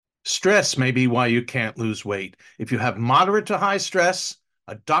Stress may be why you can't lose weight. If you have moderate to high stress,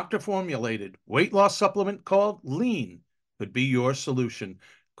 a doctor-formulated weight loss supplement called Lean could be your solution.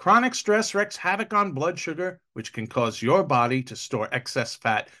 Chronic stress wreaks havoc on blood sugar, which can cause your body to store excess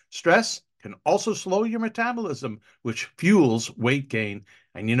fat. Stress can also slow your metabolism, which fuels weight gain.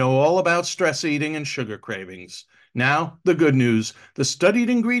 And you know all about stress eating and sugar cravings. Now, the good news. The studied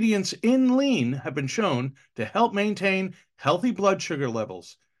ingredients in Lean have been shown to help maintain healthy blood sugar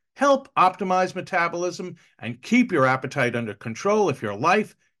levels, help optimize metabolism, and keep your appetite under control. If your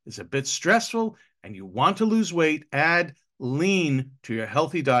life is a bit stressful and you want to lose weight, add Lean to your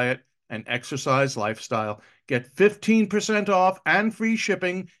healthy diet and exercise lifestyle. Get 15% off and free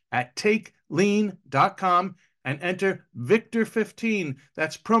shipping at takelean.com and enter Victor15.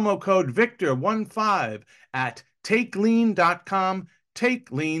 That's promo code Victor15 at takelean.com,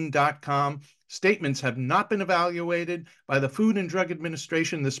 takelean.com. Statements have not been evaluated by the Food and Drug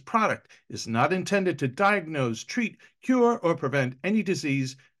Administration. This product is not intended to diagnose, treat, cure, or prevent any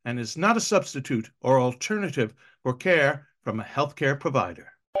disease and is not a substitute or alternative for care from a healthcare provider.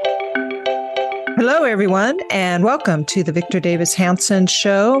 Hello, everyone, and welcome to the Victor Davis Hanson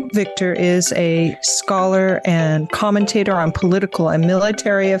Show. Victor is a scholar and commentator on political and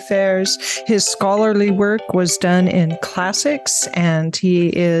military affairs. His scholarly work was done in classics, and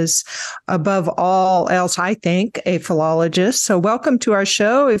he is, above all else, I think, a philologist. So welcome to our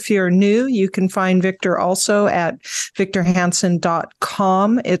show. If you're new, you can find Victor also at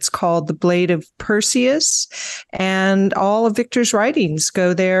victorhanson.com. It's called The Blade of Perseus, and all of Victor's writings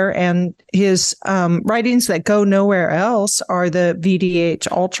go there, and his writings that go nowhere else are the VDH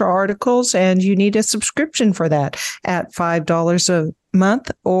Ultra articles, and you need a subscription for that at $5 a month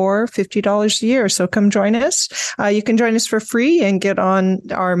or $50 a year. So come join us. You can join us for free and get on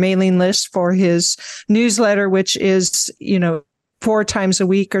our mailing list for his newsletter, which is, 4 times a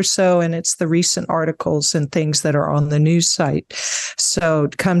week or so, and it's the recent articles and things that are on the news site. So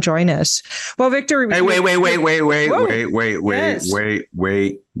come join us. Well, Victor, hey,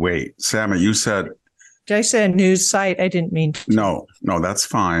 wait, Sammy, you said. Did I say a news site? I didn't mean to. No, that's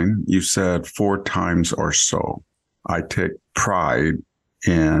fine. You said 4 times or so. I take pride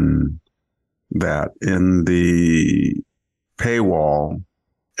in that. In the paywall,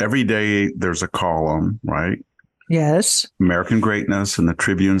 every day there's a column, right? Yes. American Greatness and the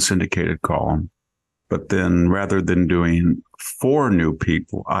Tribune syndicated column. But then rather than doing 4 new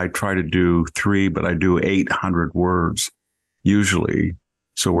people, I try to do 3, but I do 800 words usually.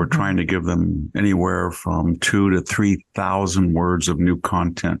 So we're trying to give them anywhere from 2,000 to 3,000 words of new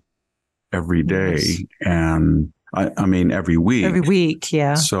content every day. Yes. And I mean, every week. Every week,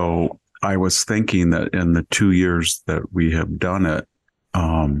 yeah. So I was thinking that in the 2 years that we have done it,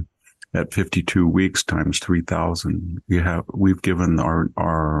 at 52 weeks times 3,000, we've given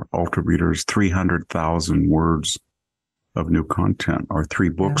our Ultra readers 300,000 words of new content, or 3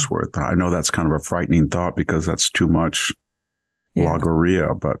 books worth. I know that's kind of a frightening thought because that's too much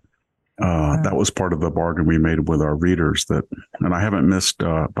logorrhea, but that was part of the bargain we made with our readers. And I haven't missed,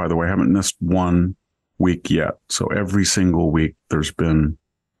 by the way, I haven't missed 1 week yet. So every single week there's been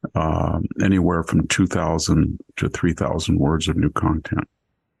anywhere from 2,000 to 3,000 words of new content.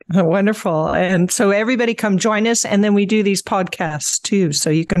 Wonderful. And so everybody come join us. And then we do these podcasts too. So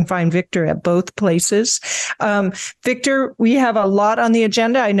you can find Victor at both places. Victor, we have a lot on the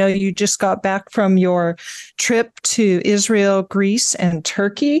agenda. I know you just got back from your trip to Israel, Greece, and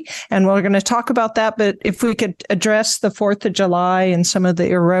Turkey. And we're going to talk about that. But if we could address the 4th of July and some of the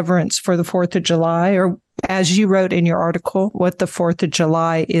irreverence for the 4th of July, or as you wrote in your article, what the 4th of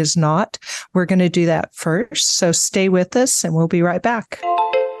July is not, we're going to do that first. So stay with us and we'll be right back.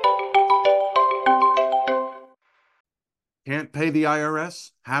 Can't pay the IRS?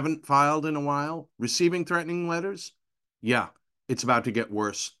 Haven't filed in a while? Receiving threatening letters? Yeah, it's about to get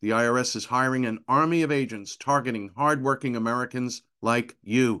worse. The IRS is hiring an army of agents targeting hardworking Americans like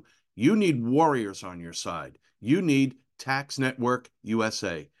you. You need warriors on your side. You need Tax Network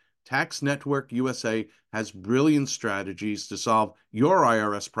USA. Tax Network USA has brilliant strategies to solve your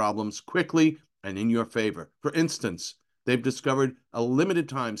IRS problems quickly and in your favor. For instance, they've discovered a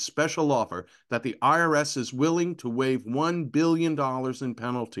limited-time special offer that the IRS is willing to waive $1 billion in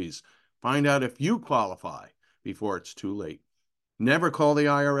penalties. Find out if you qualify before it's too late. Never call the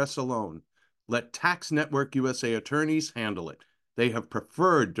IRS alone. Let Tax Network USA attorneys handle it. They have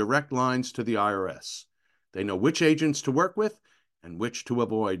preferred direct lines to the IRS. They know which agents to work with and which to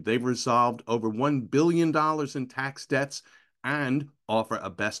avoid. They've resolved over $1 billion in tax debts and offer a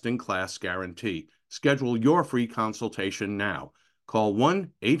best-in-class guarantee. Schedule your free consultation now. Call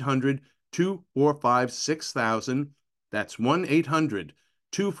 1-800-245-6000. That's 1-800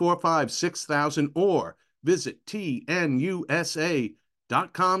 245-6000 or visit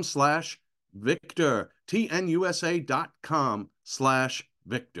tnusa.com/Victor.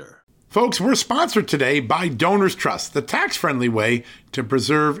 tnusa.com/Victor. Folks, we're sponsored today by Donors Trust, the tax-friendly way to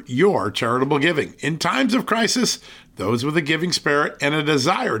preserve your charitable giving. In times of crisis, those with a giving spirit and a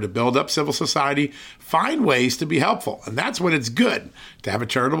desire to build up civil society find ways to be helpful. And that's when it's good to have a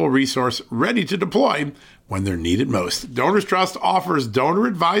charitable resource ready to deploy when they're needed most. Donors Trust offers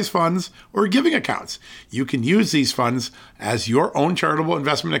donor-advised funds or giving accounts. You can use these funds as your own charitable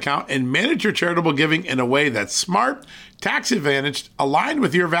investment account and manage your charitable giving in a way that's smart, tax-advantaged, aligned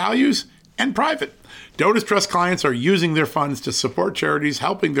with your values, and private. Donors Trust clients are using their funds to support charities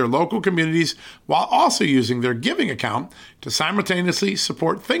helping their local communities while also using their giving account to simultaneously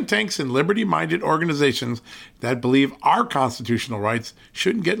support think tanks and liberty-minded organizations that believe our constitutional rights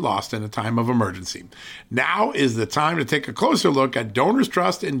shouldn't get lost in a time of emergency. Now is the time to take a closer look at Donors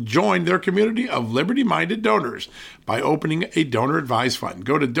Trust and join their community of liberty-minded donors by opening a donor-advised fund.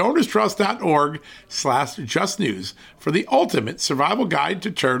 Go to donorstrust.org/justnews for the ultimate survival guide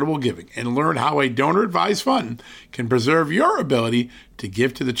to charitable giving and learn how a donor-advised fund can preserve your ability to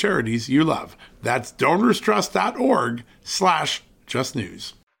give to the charities you love. That's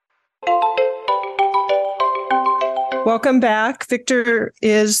donorstrust.org/justnews. Welcome back. Victor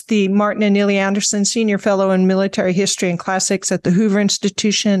is the Martin and Neely Anderson Senior Fellow in Military History and Classics at the Hoover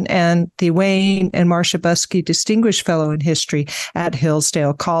Institution and the Wayne and Marcia Buskey Distinguished Fellow in History at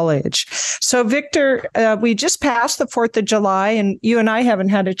Hillsdale College. So, Victor, we just passed the 4th of July, and you and I haven't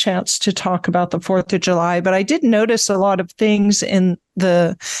had a chance to talk about the 4th of July, but I did notice a lot of things in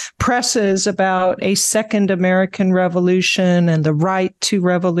the presses about a second American Revolution and the right to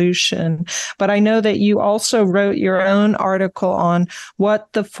revolution. But I know that you also wrote your own article on what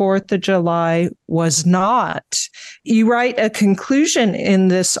the 4th of July was not. You write a conclusion in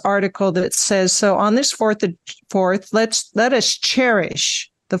this article that says, so on this 4th, let us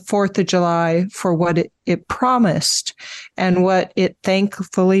cherish the 4th of July for what it promised and what it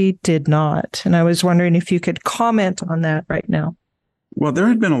thankfully did not. And I was wondering if you could comment on that right now. Well, there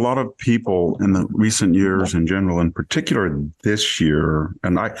had been a lot of people in the recent years in general, in particular this year.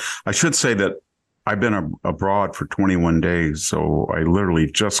 And I should say that I've been abroad for 21 days, so I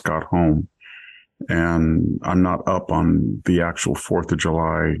literally just got home. And I'm not up on the actual 4th of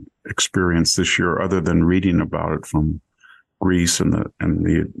July experience this year, other than reading about it from Greece and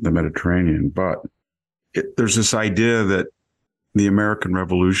the Mediterranean. But there's this idea that the American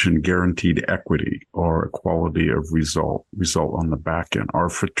Revolution guaranteed equity or equality of result on the back end, our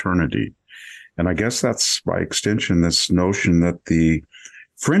fraternity. And I guess that's by extension, this notion that the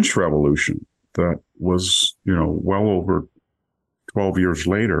French Revolution that was, well over 12 years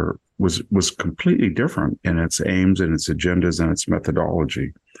later was completely different in its aims and its agendas and its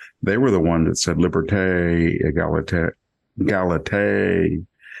methodology. They were the one that said liberté, égalité,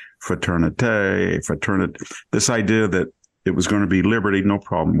 fraternité. This idea that it was going to be liberty, no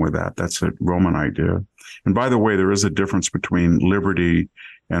problem with that. That's a Roman idea. And by the way, there is a difference between liberty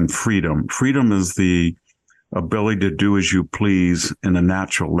and freedom. Freedom is the ability to do as you please in a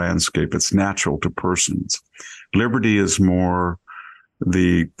natural landscape. It's natural to persons. Liberty is more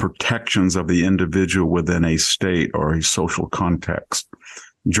the protections of the individual within a state or a social context.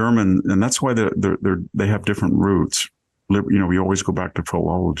 German, and that's why they have different roots. We always go back to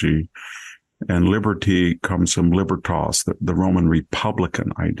philology. And liberty comes from libertas, the Roman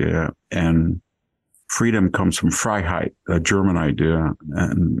Republican idea. And freedom comes from Freiheit, a German idea.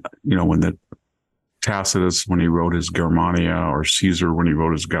 And, when Tacitus, when he wrote his Germania, or Caesar, when he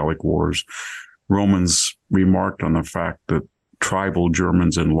wrote his Gallic Wars, Romans remarked on the fact that tribal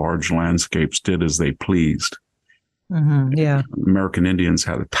Germans in large landscapes did as they pleased. Mm-hmm, yeah. American Indians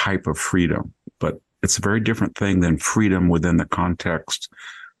had a type of freedom, but it's a very different thing than freedom within the context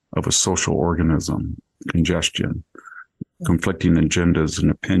of a social organism, congestion, conflicting agendas and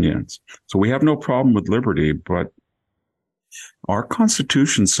opinions. So we have no problem with liberty, but our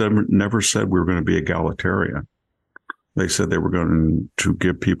Constitution never said we were going to be egalitarian. They said they were going to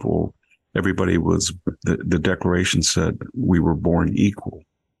give people, the Declaration said we were born equal.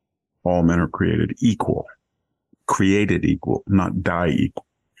 All men are created equal, not die equal.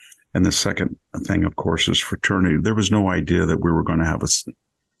 And the second thing, of course, is fraternity. There was no idea that we were going to have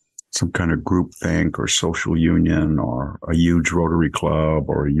some kind of group think or social union or a huge Rotary Club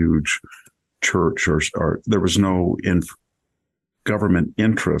or a huge church or there was no government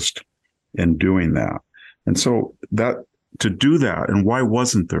interest in doing that. And so to do that, and why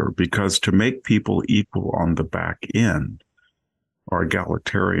wasn't there? Because to make people equal on the back end or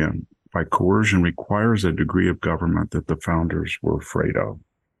egalitarian, by coercion requires a degree of government that the founders were afraid of.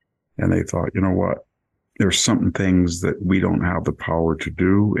 And they thought, you know what? There's some things that we don't have the power to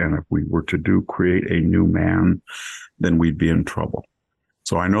do. And if we were to create a new man, then we'd be in trouble.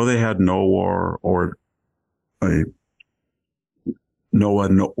 So I know they had Noah or a Noah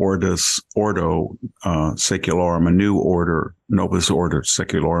Ordis Ordo Secularum, a new order, Novus Ordo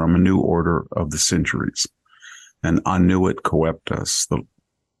Secularum, a new order of the centuries, and annuit coeptus.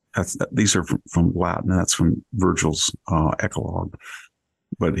 These are from Latin. That's from Virgil's Eclogue.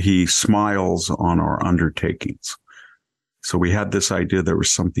 But he smiles on our undertakings. So we had this idea there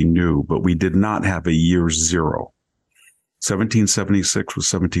was something new, but we did not have a year zero. 1776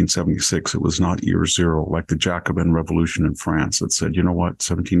 was 1776. It was not year zero, like the Jacobin Revolution in France that said, you know what,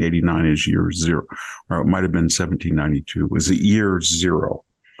 1789 is year zero. Or it might have been 1792. It was a year zero.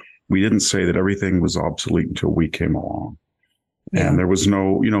 We didn't say that everything was obsolete until we came along. Yeah. And there was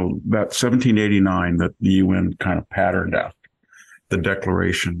no, that 1789 that the UN kind of patterned after, the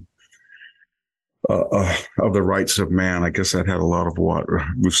Declaration of the Rights of Man. I guess that had a lot of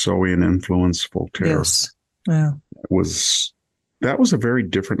Rousseauian influence, Voltaire. Yes. Yeah. That was a very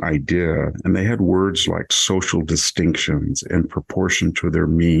different idea. And they had words like social distinctions in proportion to their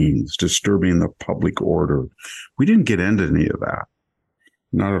means, disturbing the public order. We didn't get into any of that.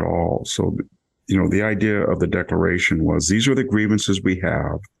 Not at all. So, the idea of the Declaration was these are the grievances we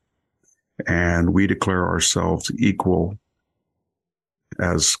have, and we declare ourselves equal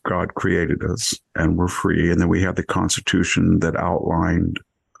as God created us, and we're free. And then we have the Constitution that outlined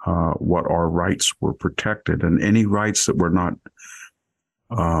what our rights were protected, and any rights that were not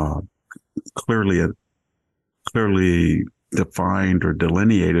clearly defined or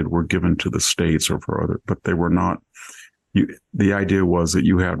delineated were given to the states or for other, but they were not. The idea was that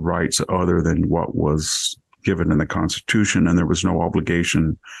you had rights other than what was given in the Constitution, and there was no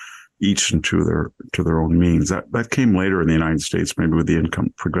obligation each to their own means. That came later in the United States, maybe with the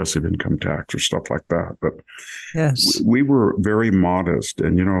progressive income tax or stuff like that. But yes, we were very modest.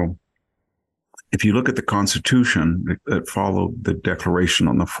 And, if you look at the Constitution that followed the Declaration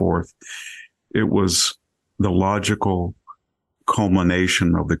on the 4th, it was the logical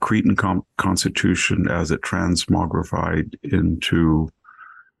culmination of the Cretan Constitution as it transmogrified into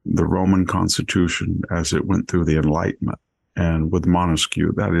the Roman Constitution as it went through the Enlightenment. And with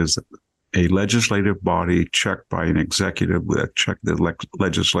Montesquieu, that is a legislative body checked by an executive that checked the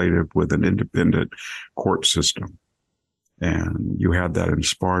legislative with an independent court system. And you had that in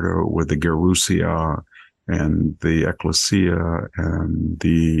Sparta with the Gerousia and the Ecclesia and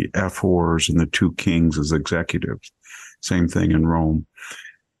the ephors and the two kings as executives. Same thing in Rome.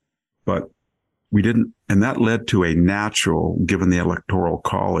 But we didn't, and that led to a natural, given the Electoral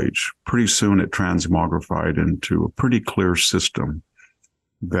College, pretty soon it transmogrified into a pretty clear system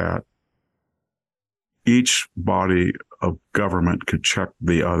that each body of government could check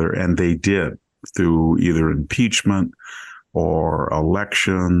the other, and they did through either impeachment or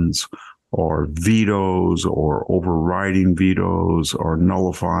elections or vetoes or overriding vetoes or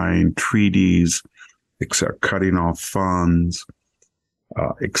nullifying treaties, except cutting off funds,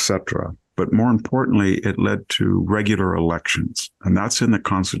 etc. But more importantly, it led to regular elections. And that's in the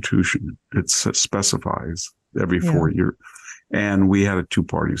Constitution. It specifies every 4 years. And we had a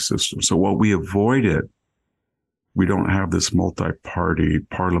two-party system. So what we avoided, we don't have this multi-party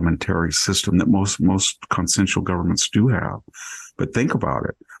parliamentary system that most consensual governments do have. But think about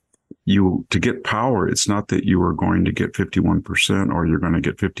it. To get power, it's not that you are going to get 51% or you're going to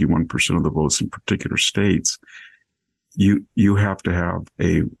get 51% of the votes in particular states. You have to have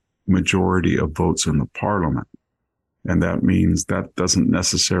a majority of votes in the parliament. And that means that doesn't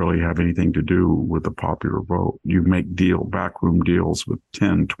necessarily have anything to do with the popular vote. You make backroom deals with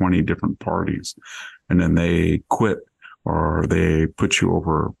 10, 20 different parties, and then they quit or they put you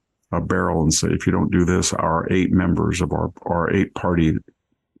over a barrel and say, if you don't do this, our 8 members of our 8-party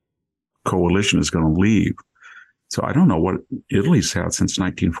coalition is going to leave. So I don't know what Italy's had since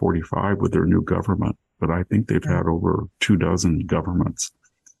 1945 with their new government, but I think they've had over 24 governments.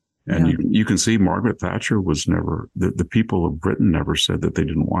 And you can see Margaret Thatcher was never, the people of Britain never said that they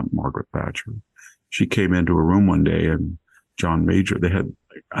didn't want Margaret Thatcher. She came into a room one day and John Major, they had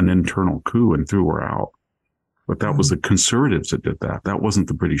an internal coup and threw her out. But that was the Conservatives that did that. That wasn't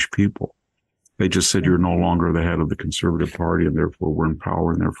the British people. They just said, you're no longer the head of the Conservative Party and therefore we're in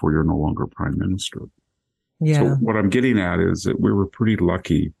power and therefore you're no longer prime minister. Yeah. So what I'm getting at is that we were pretty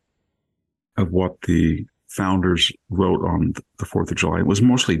lucky of what the founders wrote on the 4th of July. It was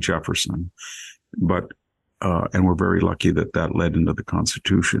mostly Jefferson, but and we're very lucky that that led into the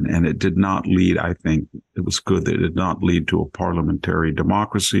Constitution. And it did not lead, I think it was good that it did not lead to a parliamentary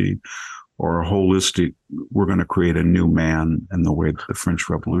democracy or a holistic, we're going to create a new man in the way that the French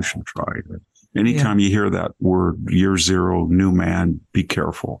Revolution tried. Anytime you hear that word, year zero, new man, be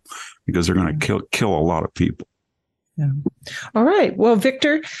careful, because they're going to kill a lot of people. Yeah. All right. Well,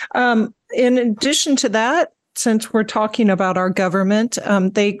 Victor, in addition to that, since we're talking about our government,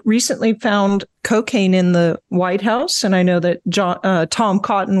 they recently found cocaine in the White House. And I know that Tom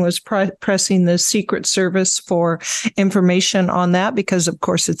Cotton was pressing the Secret Service for information on that because, of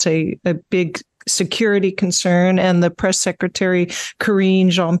course, it's a big security concern. And the press secretary,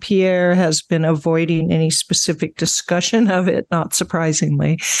 Karine Jean-Pierre, has been avoiding any specific discussion of it, not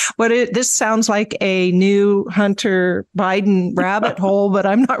surprisingly. But this sounds like a new Hunter Biden rabbit hole, but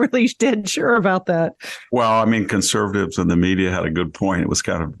I'm not really dead sure about that. Well, I mean, conservatives in the media had a good point. It was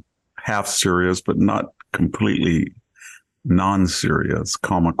kind of half serious, but not completely non-serious,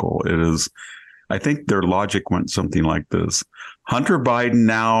 comical. It is, I think their logic went something like this. Hunter Biden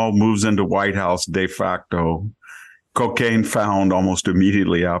now moves into White House de facto. Cocaine found almost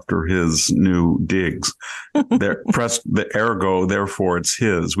immediately after his new digs. Pressed the ergo, therefore it's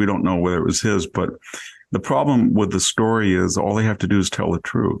his. We don't know whether it was his, but the problem with the story is all they have to do is tell the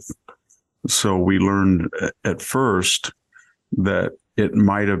truth. So we learned at first that it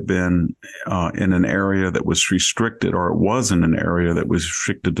might have been in an area that was restricted, or it was in an area that was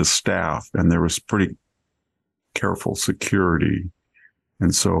restricted to staff, and there was pretty careful security.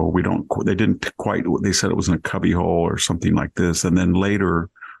 And so they didn't quite, they said it was in a cubby hole or something like this. And then later,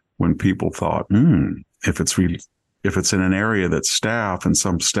 when people thought, if it's in an area that's staff and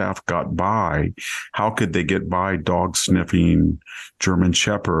some staff got by, how could they get by dog sniffing German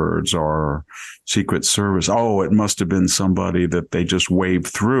shepherds or Secret Service? Oh, it must have been somebody that they just waved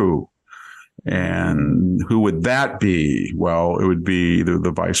through. And who would that be? Well, it would be either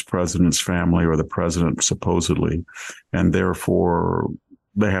the vice president's family or the president, supposedly. And therefore,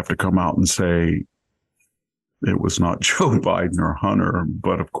 they have to come out and say it was not Joe Biden or Hunter.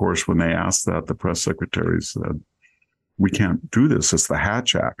 But of course, when they asked that, the press secretary said, we can't do this. It's the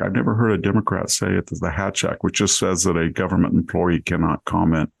Hatch Act. I've never heard a Democrat say it is the Hatch Act, which just says that a government employee cannot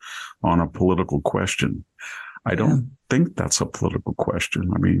comment on a political question. I don't think that's a political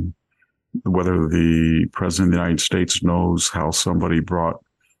question. I mean, whether the president of the United States knows how somebody brought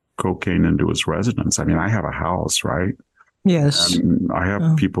cocaine into his residence. I mean, I have a house, right? Yes. And I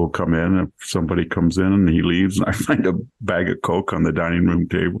have people come in. If somebody comes in and he leaves and I find a bag of Coke on the dining room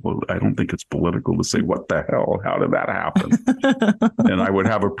table, I don't think it's political to say, what the hell? How did that happen? And I would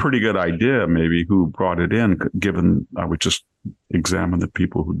have a pretty good idea maybe who brought it in, given I would just examine the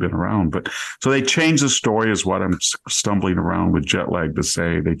people who'd been around. But so they changed the story is what I'm stumbling around with jet lag to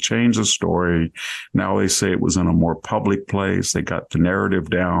say. They changed the story. Now they say it was in a more public place. They got the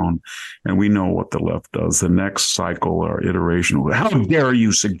narrative down, and we know what the left does. The next cycle or iteration, how dare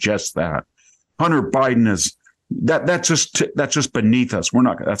you suggest that Hunter Biden is that's just beneath us. We're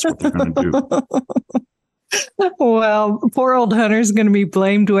not, that's what they're going to do. Well, poor old Hunter's going to be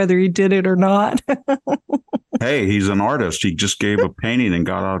blamed whether he did it or not. Hey, he's an artist. He just gave a painting and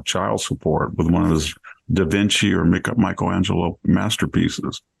got out of child support with one of his Da Vinci or Michelangelo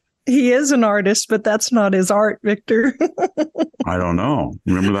masterpieces. He is an artist, but that's not his art, Victor. I don't know.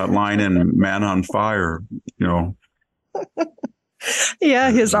 Remember that line in Man on Fire, you know?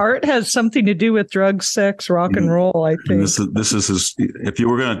 Yeah, his art has something to do with drugs, sex, rock and roll, I think. This is his, if you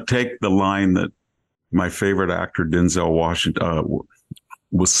were going to take the line that my favorite actor, Denzel Washington,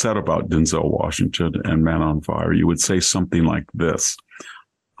 was said about Denzel Washington and Man on Fire, you would say something like this.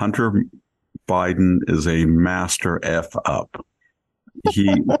 Hunter Biden is a master F up.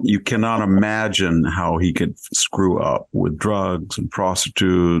 You cannot imagine how he could screw up with drugs and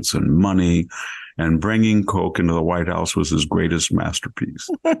prostitutes and money, and bringing Coke into the White House was his greatest masterpiece.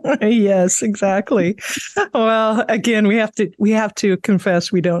 Yes, exactly. Well, again, we have to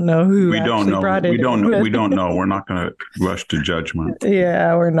confess we don't know who brought it. We don't know. We're not going to rush to judgment.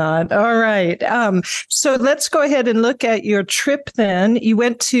 Yeah, we're not. All right. So let's go ahead and look at your trip then. You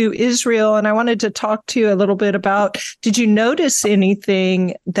went to Israel, and I wanted to talk to you a little bit about, did you notice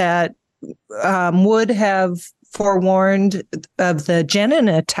anything that would have forewarned of the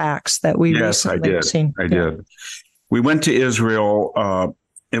Jenin attacks that we recently seen? I did. We went to Israel.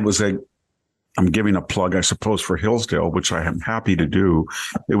 It was I'm giving a plug, I suppose, for Hillsdale, which I am happy to do.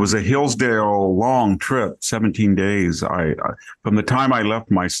 It was a Hillsdale long trip, 17 days. From the time I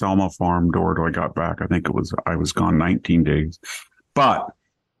left my Selma farm door till I got back, I was gone 19 days. But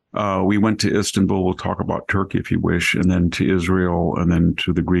we went to Istanbul. We'll talk about Turkey if you wish, and then to Israel, and then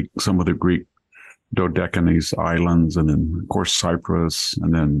to some of the Greek Dodecanese Islands, and then, of course, Cyprus,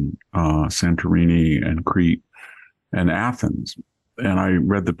 and then Santorini and Crete and Athens. And I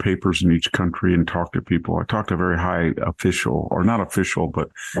read the papers in each country and talked to people. I talked to a very high official, or not official,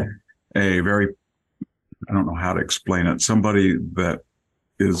 but a very, I don't know how to explain it, somebody that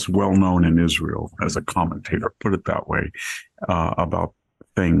is well known in Israel as a commentator, put it that way, about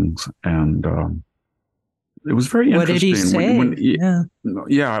things. And it was very What did interesting. he say?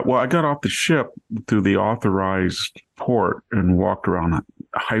 Yeah. Well, I got off the ship through the authorized port and walked around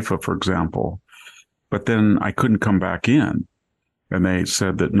Haifa, for example, but then I couldn't come back in. And they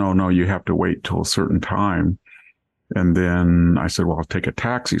said that, no, you have to wait till a certain time. And then I said, well, I'll take a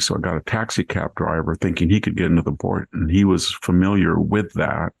taxi. So I got a taxi cab driver thinking he could get into the port. And he was familiar with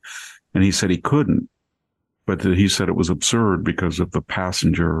that. And he said he couldn't. But he said it was absurd because of the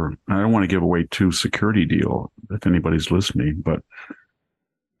passenger. I don't want to give away too security deal if anybody's listening. But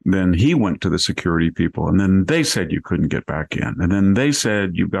then he went to the security people. And then they said you couldn't get back in. And then they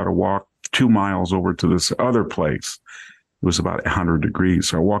said you've got to walk 2 miles over to this other place. It was about 100 degrees.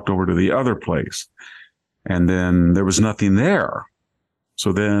 So I walked over to the other place. And then there was nothing there.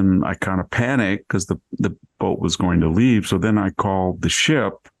 So then I kind of panicked because the boat was going to leave. So then I called the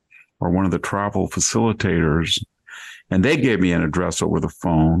ship or one of the travel facilitators, and they gave me an address over the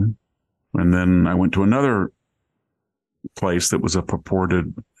phone. And then I went to another place that was a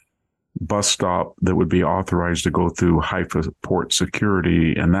purported bus stop that would be authorized to go through Haifa port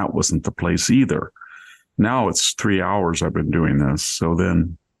security. And that wasn't the place either. Now it's 3 hours I've been doing this. So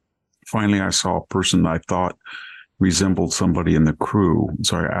then finally, I saw a person I thought resembled somebody in the crew.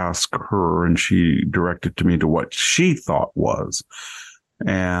 So I asked her, and she directed to me to what she thought was.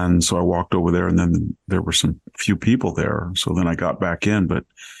 And so I walked over there, and then there were some few people there. So then I got back in, but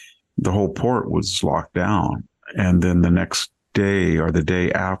the whole port was locked down. And then the next day or the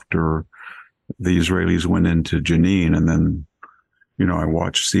day after, the Israelis went into Jenin, and then, I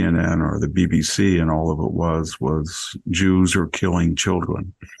watched CNN or the BBC, and all of it was Jews are killing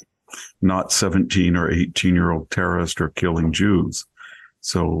children. Not 17 or 18-year-old terrorists are killing Jews.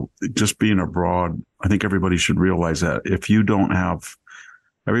 So just being abroad, I think everybody should realize that if you don't have,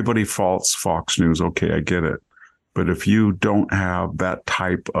 everybody faults Fox News. Okay, I get it. But if you don't have that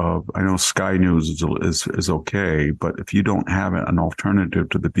type of, I know Sky News is okay, but if you don't have an alternative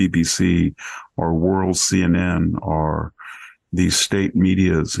to the BBC or World CNN or these state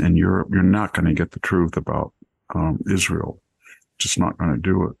medias in Europe, you're not going to get the truth about Israel. Just not going to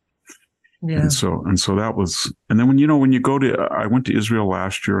do it. Yeah. And so that was, and then when you go to, I went to Israel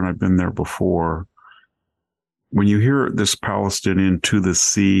last year and I've been there before. When you hear this Palestinian to the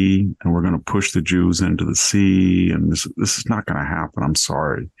sea, and we're going to push the Jews into the sea, and this is not going to happen. I'm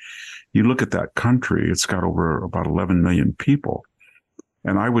sorry. You look at that country, it's got over about 11 million people.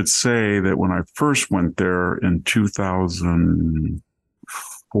 And I would say that when I first went there in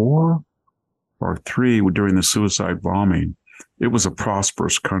 2004 or 3 during the suicide bombing, it was a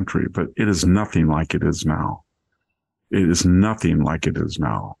prosperous country, but it is nothing like it is now. It is nothing like it is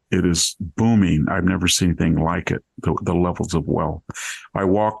now. It is booming. I've never seen anything like it, the levels of wealth. I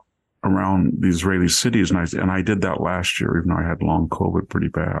walked around the Israeli cities, and I did that last year, even though I had long COVID pretty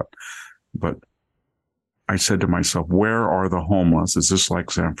bad. But I said to myself, where are the homeless? Is this like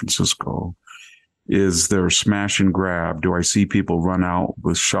San Francisco? Is there smash and grab? Do I see people run out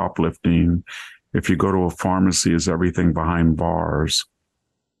with shoplifting? If you go to a pharmacy, is everything behind bars?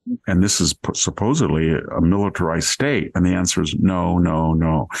 And this is supposedly a militarized state. And the answer is no, no,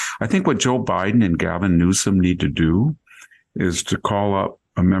 no. I think what Joe Biden and Gavin Newsom need to do is to call up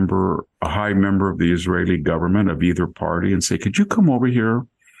a high member of the Israeli government of either party and say, could you come over here?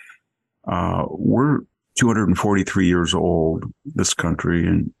 We're 243 years old, this country,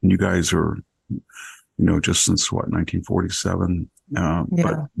 and you guys are, just since 1947.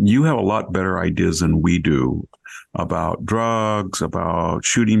 But you have a lot better ideas than we do about drugs, about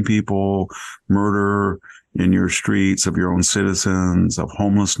shooting people, murder in your streets of your own citizens, of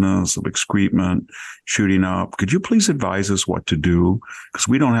homelessness, of excrement, shooting up. Could you please advise us what to do? Because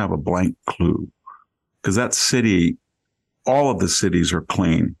we don't have a blank clue. Because that city, all of the cities are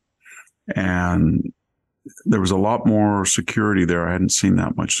clean. And there was a lot more security there. I hadn't seen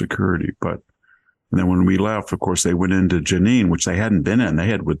that much security, and then when we left, of course, they went into Jenin, which they hadn't been in. They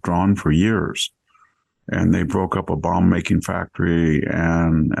had withdrawn for years. And they broke up a bomb-making factory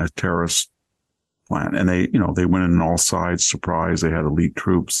and a terrorist plant. And they went in on all sides, surprised. They had elite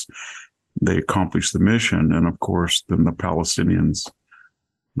troops. They accomplished the mission. And of course, then the Palestinians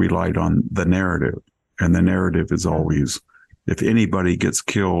relied on the narrative. And the narrative is always, if anybody gets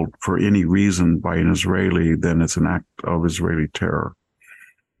killed for any reason by an Israeli, then it's an act of Israeli terror.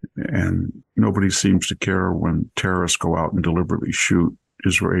 And nobody seems to care when terrorists go out and deliberately shoot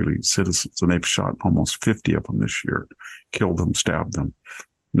Israeli citizens. And they've shot almost 50 of them this year, killed them, stabbed them.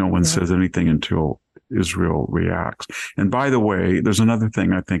 No one says anything until Israel reacts. And by the way, there's another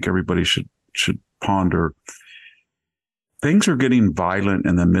thing I think everybody should ponder. Things are getting violent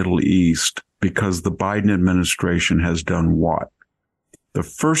in the Middle East because the Biden administration has done what? The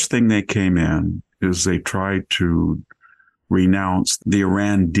first thing they came in is they tried to renounce the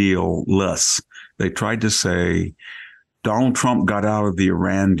Iran deal less. They tried to say, Donald Trump got out of the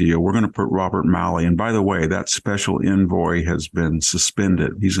Iran deal. We're going to put Robert Malley. And by the way, that special envoy has been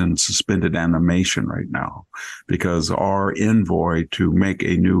suspended. He's in suspended animation right now because our envoy to make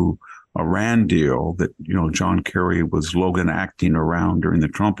a new Iran deal that, John Kerry was Logan acting around during the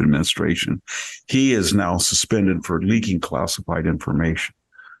Trump administration, he is now suspended for leaking classified information,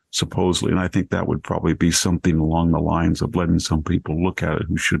 supposedly. And I think that would probably be something along the lines of letting some people look at it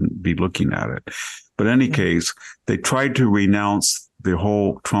who shouldn't be looking at it. But in any case, they tried to renounce the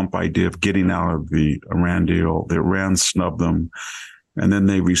whole Trump idea of getting out of the Iran deal. The Iran snubbed them. And then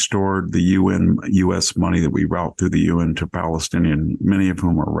they restored the U.S. money that we route through the UN to Palestinian, many of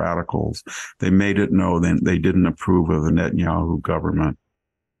whom are radicals. They made it known that they didn't approve of the Netanyahu government.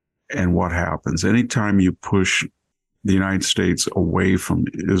 And what happens? Anytime you push the United States away from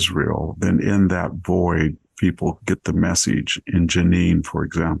Israel, then in that void, people get the message in Jenin, for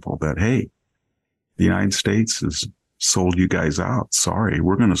example, that, hey, the United States has sold you guys out. Sorry,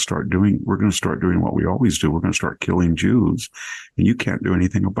 we're going to start doing what we always do. We're going to start killing Jews, and you can't do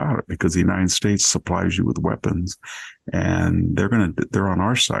anything about it because the United States supplies you with weapons, and they're on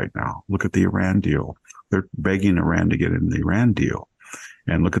our side now. Look at the Iran deal. They're begging Iran to get in the Iran deal.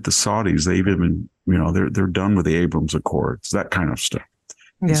 And look at the Saudis. They've even, they're done with the Abrams Accords, that kind of stuff.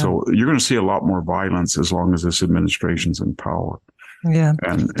 Yeah. So you're going to see a lot more violence as long as this administration's in power. Yeah.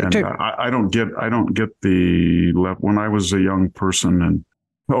 And I don't get the left. When I was a young person, and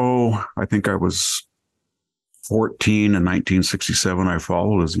I think I was 14 in 1967, I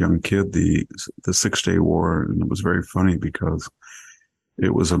followed as a young kid the 6-Day War, and it was very funny because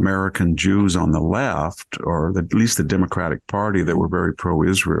it was American Jews on the left, or at least the Democratic Party, that were very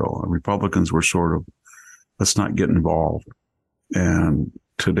pro-Israel. And Republicans were sort of, let's not get involved. And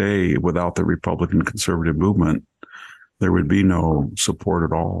today, without the Republican conservative movement, there would be no support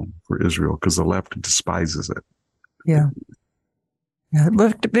at all for Israel because the left despises it. Yeah.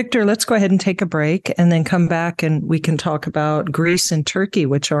 Well, Victor, let's go ahead and take a break and then come back and we can talk about Greece and Turkey,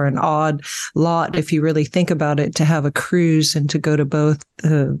 which are an odd lot, if you really think about it, to have a cruise and to go to both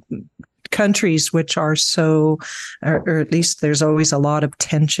countries, which are so, or at least there's always a lot of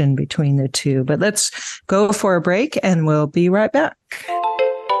tension between the two. But let's go for a break and we'll be right back.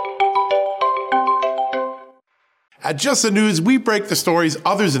 At Just the News, we break the stories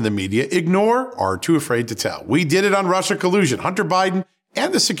others in the media ignore or are too afraid to tell. We did it on Russia collusion, Hunter Biden,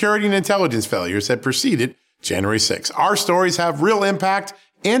 and the security and intelligence failures that preceded January 6th. Our stories have real impact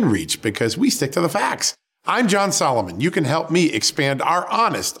and reach because we stick to the facts. I'm John Solomon. You can help me expand our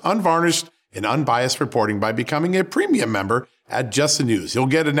honest, unvarnished, and unbiased reporting by becoming a premium member at Just the News. You'll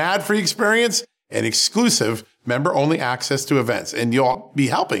get an ad-free experience and exclusive member-only access to events, and you'll be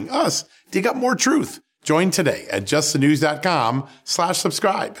helping us dig up more truth. Join today at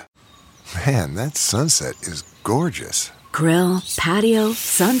justthenews.com/subscribe. Man, that sunset is gorgeous. Grill, patio,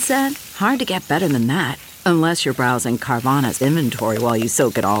 sunset. Hard to get better than that. Unless you're browsing Carvana's inventory while you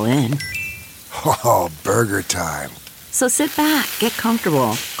soak it all in. Oh, burger time. So sit back, get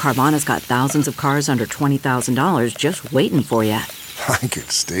comfortable. Carvana's got thousands of cars under $20,000 just waiting for you. I could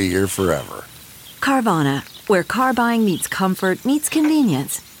stay here forever. Carvana, where car buying meets comfort meets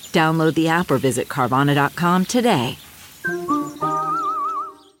convenience. Download the app or visit Carvana.com today.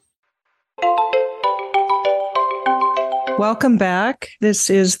 Welcome back. This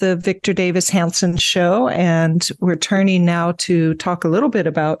is the Victor Davis Hanson Show, and we're turning now to talk a little bit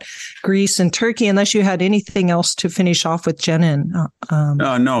about Greece and Turkey, unless you had anything else to finish off with Jenin. No,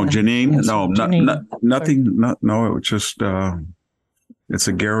 Jenin. Yes, No, Jenin. nothing. No, it was just, it's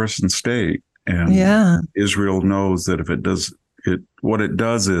a garrison state. And Israel knows that if it does what it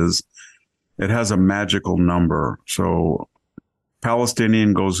does is it has a magical number. So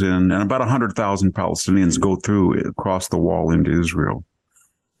Palestinian goes in, and about 100,000 Palestinians go through across the wall into Israel.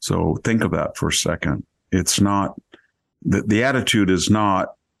 So think of that for a second. It's not, the attitude is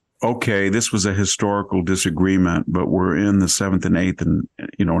not, okay, this was a historical disagreement, but we're in the 7th and 8th and,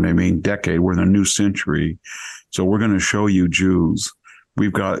 decade. We're in a new century. So we're going to show you Jews.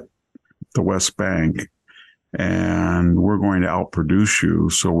 We've got the West Bank, and we're going to outproduce you.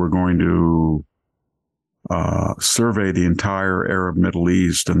 So we're going to survey the entire Arab Middle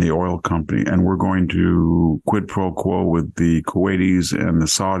East and the oil company, and we're going to quid pro quo with the Kuwaitis and the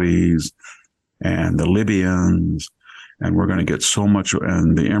Saudis and the Libyans, and we're going to get so much,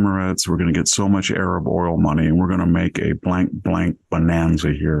 and the Emirates, we're going to get so much Arab oil money, and we're going to make a blank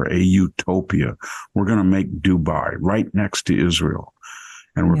bonanza here, a utopia. We're going to make Dubai right next to Israel,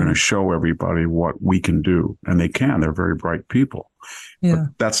 and we're going to show everybody what we can do. And they can. They're very bright people. Yeah.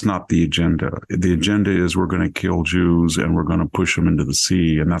 But that's not the agenda. The agenda is we're going to kill Jews and we're going to push them into the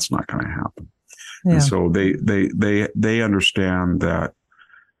sea, and that's not going to happen. Yeah. And so they understand that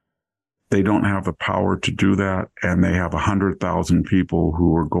they don't have the power to do that, and they have 100,000 people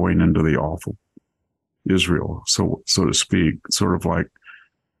who are going into the awful Israel, so to speak. Sort of like,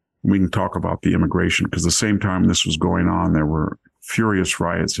 we can talk about the immigration, because the same time this was going on, there were furious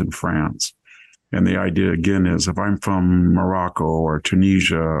riots in France. And the idea, again, is if I'm from Morocco or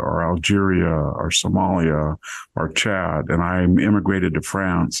Tunisia or Algeria or Somalia or Chad, and I immigrated to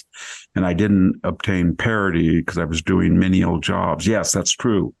France and I didn't obtain parity because I was doing menial jobs. Yes, that's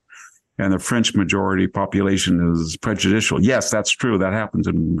true. And the French majority population is prejudicial. Yes, that's true. That happens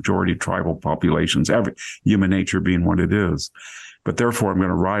in majority tribal populations, every human nature being what it is. But therefore, I'm going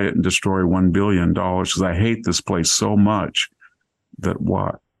to riot and destroy $1 billion because I hate this place so much that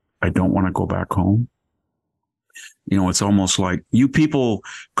what? I don't want to go back home. You know, it's almost like you people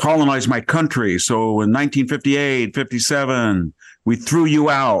colonized my country. So in 1958, 57, we threw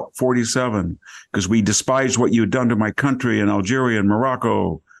you out, 47, because we despised what you had done to my country in Algeria and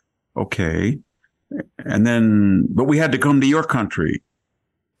Morocco. Okay. And then, but we had to come to your country.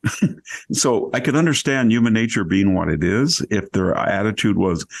 So I can understand human nature being what it is if their attitude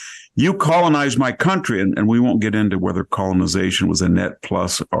was, you colonized my country. And we won't get into whether colonization was a net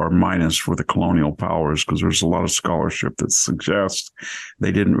plus or minus for the colonial powers, because there's a lot of scholarship that suggests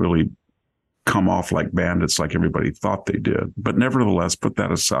they didn't really come off like bandits like everybody thought they did. But nevertheless, put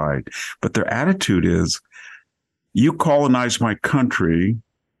that aside. But their attitude is, you colonized my country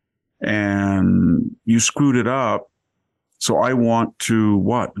and you screwed it up. So I want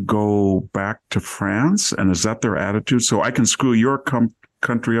to, go back to France? And is that their attitude? So I can screw your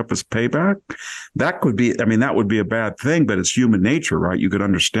country up as payback? That would be a bad thing, but it's human nature, right? You could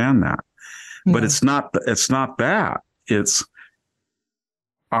understand that. Yeah. But it's not that. It's,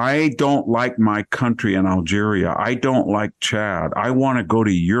 I don't like my country in Algeria. I don't like Chad. I want to go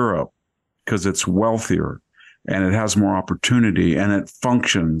to Europe because it's wealthier and it has more opportunity and it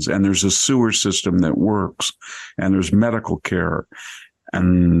functions, and there's a sewer system that works, and there's medical care,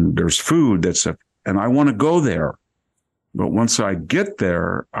 and there's food and I want to go there. But once I get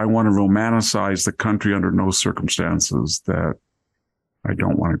there, I want to romanticize the country under no circumstances that I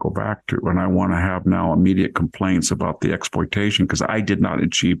don't want to go back to. And I want to have now immediate complaints about the exploitation because I did not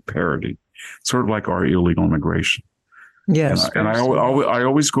achieve parity, sort of like our illegal immigration. Yes. And I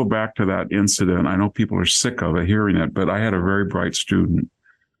always go back to that incident. I know people are sick of it, hearing it, but I had a very bright student.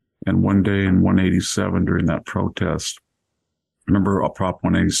 And one day in 187 during that protest, remember Prop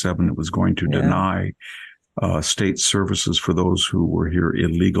 187 that was going to deny state services for those who were here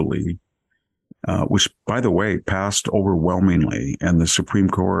illegally, which, by the way, passed overwhelmingly. And the Supreme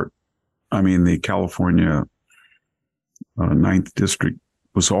Court, the California 9th District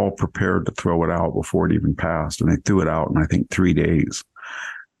was all prepared to throw it out before it even passed. And they threw it out in, I think, 3 days.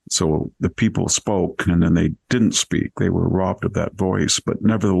 So the people spoke, and then they didn't speak. They were robbed of that voice. But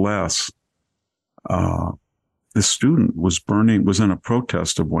nevertheless, the student was in a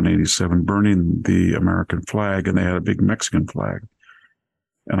protest of 187, burning the American flag, and they had a big Mexican flag.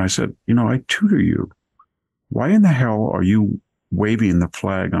 And I said, I tutor you. Why in the hell are you waving the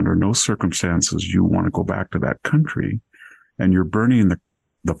flag? Under no circumstances you want to go back to that country, and you're burning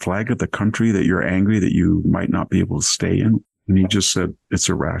the flag of the country that you're angry that you might not be able to stay in. And he just said, it's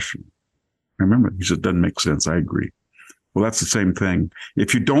irrational. I remember, he said, it doesn't make sense. I agree. Well, that's the same thing.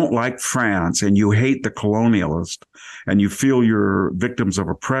 If you don't like France and you hate the colonialist and you feel you're victims of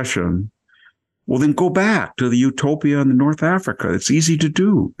oppression, well, then go back to the utopia in North Africa. It's easy to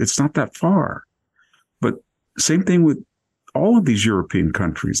do. It's not that far. But same thing with all of these European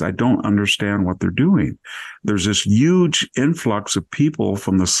countries. I don't understand what they're doing. There's this huge influx of people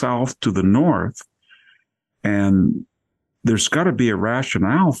from the south to the north, and there's got to be a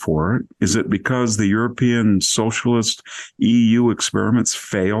rationale for it. Is it because the European socialist EU experiments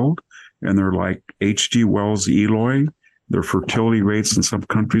failed and they're like H.G. Wells' Eloy? Their fertility rates in some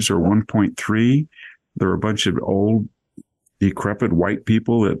countries are 1.3. They're a bunch of old, decrepit white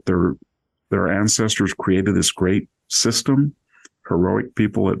people that their ancestors created this great system. Heroic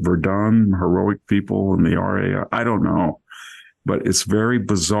people at Verdun, heroic people in the RAF. I don't know. But it's very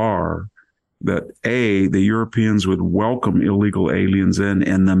bizarre that the Europeans would welcome illegal aliens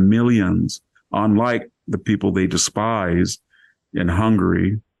in the millions, unlike the people they despise in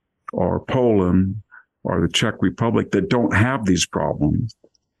Hungary or Poland or the Czech Republic that don't have these problems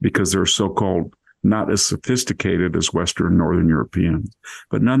because they're so-called not as sophisticated as Western and Northern Europeans.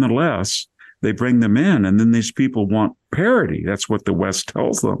 But nonetheless, they bring them in, and then these people want parity. That's what the West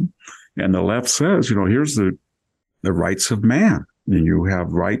tells them. And the left says, here's the rights of man. And you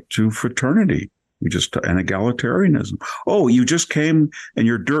have right to fraternity, and egalitarianism. Oh, you just came and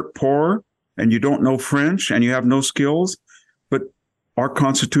you're dirt poor and you don't know French and you have no skills, but our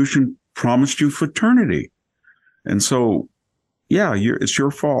Constitution promised you fraternity. And so, it's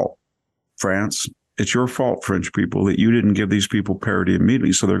your fault, France. It's your fault, French people, that you didn't give these people parity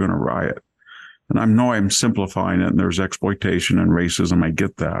immediately, so they're going to riot. And I know I'm simplifying it, and there's exploitation and racism. I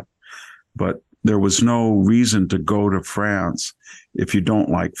get that. But there was no reason to go to France if you don't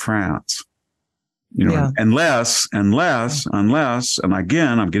like France. Unless, and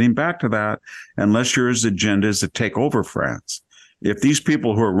again, I'm getting back to that, unless your agenda is to take over France. If these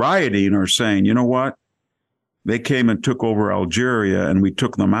people who are rioting are saying, you know what, they came and took over Algeria and we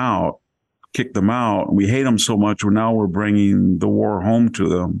took them out, kicked them out. We hate them so much. Now we're bringing the war home to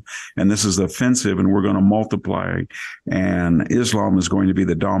them. And this is offensive and we're going to multiply. And Islam is going to be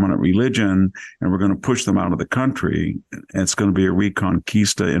the dominant religion and we're going to push them out of the country. And it's going to be a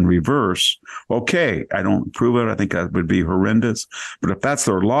reconquista in reverse. Okay. I don't approve it. I think that would be horrendous. But if that's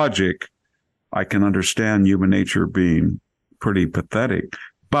their logic, I can understand human nature being pretty pathetic.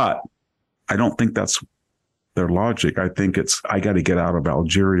 But I don't think that's their logic. I think I got to get out of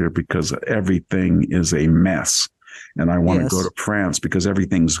Algeria because everything is a mess. And I want to go to France because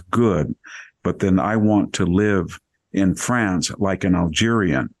everything's good. But then I want to live in France like an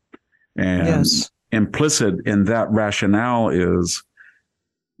Algerian. And implicit in that rationale is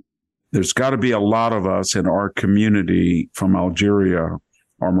there's got to be a lot of us in our community from Algeria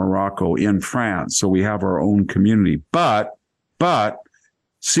or Morocco in France. So we have our own community. But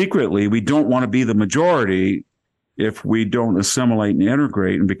secretly, we don't want to be the majority if we don't assimilate and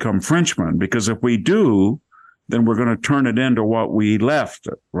integrate and become Frenchmen, because if we do, then we're going to turn it into what we left,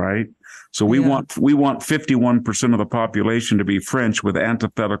 right? So we want 51% of the population to be French with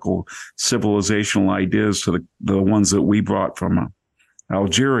antithetical civilizational ideas to the ones that we brought from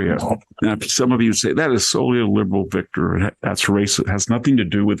Algeria. Now, some of you say that is solely a liberal, Victor. That's race. It has nothing to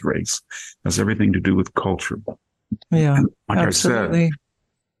do with race. It has everything to do with culture. Yeah, and like absolutely. I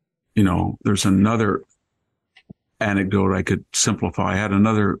said, there's another anecdote I could simplify. I had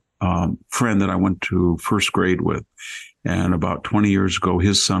another friend that I went to first grade with, and about 20 years ago,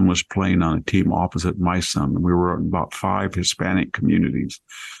 his son was playing on a team opposite my son. We were in about 5 Hispanic communities.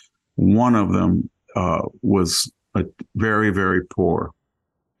 One of them was very, very poor,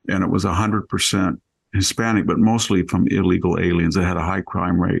 and it was 100% Hispanic, but mostly from illegal aliens. It had a high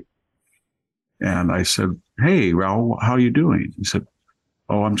crime rate. And I said, "Hey, Raul, how are you doing?" He said,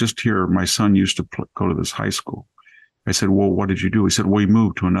 "Oh, I'm just here. My son used to go to this high school." I said, "Well, what did you do?" He said, "Well, he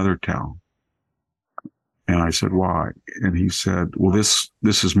moved to another town." And I said, "Why?" And he said, "Well, this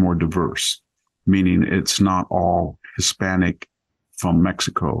is more diverse, meaning it's not all Hispanic from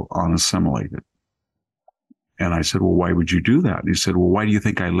Mexico unassimilated." And I said, "Well, why would you do that?" And he said, "Well, why do you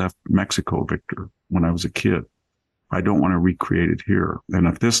think I left Mexico, Victor, when I was a kid? I don't want to recreate it here. And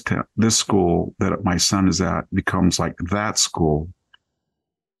if this school that my son is at becomes like that school,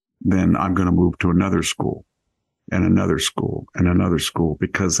 then I'm going to move to another school and another school and another school,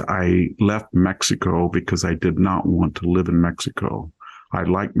 because I left Mexico because I did not want to live in Mexico. I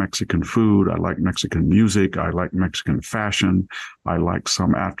like Mexican food. I like Mexican music. I like Mexican fashion. I like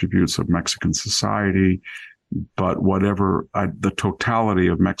some attributes of Mexican society. But the totality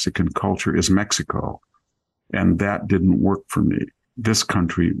of Mexican culture is Mexico. And that didn't work for me. This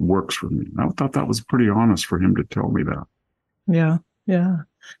country works for me. I thought that was pretty honest for him to tell me that. Yeah, yeah.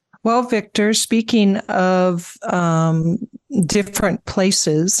 Well, Victor, speaking of different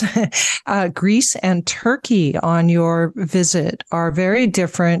places, Greece and Turkey on your visit are very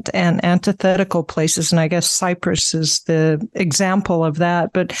different and antithetical places. And I guess Cyprus is the example of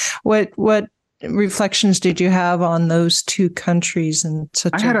that. But what reflections did you have on those two countries? And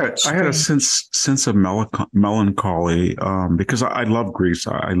I had a sense of melancholy because I love Greece.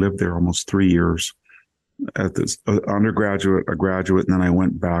 I lived there almost 3 years as an undergraduate, a graduate, and then I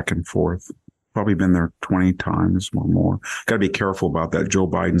went back and forth. Probably been there 20 times or more. Got to be careful about that. Joe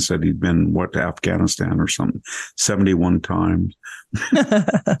Biden said he'd been to Afghanistan or something 71 times.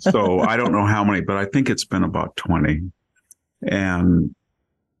 So I don't know how many, but I think it's been about 20. And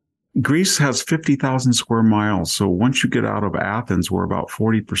Greece has 50,000 square miles. So once you get out of Athens, where about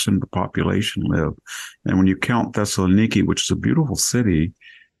 40% of the population live, and when you count Thessaloniki, which is a beautiful city,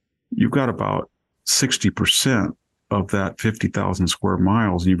 you've got about 60% of that 50,000 square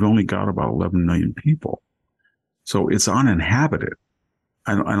miles, and you've only got about 11 million people. So it's uninhabited.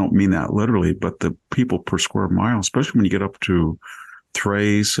 I don't mean that literally, but the people per square mile, especially when you get up to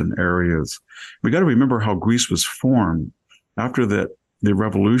Thrace and areas, we got to remember how Greece was formed after the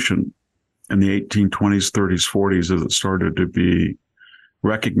revolution in the 1820s, 30s, 40s, as it started to be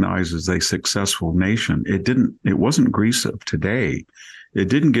recognized as a successful nation. It wasn't Greece of today. It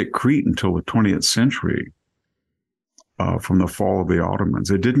didn't get Crete until the 20th century. From the fall of the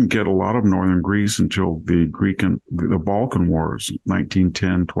Ottomans. It didn't get a lot of northern Greece until the Balkan Wars,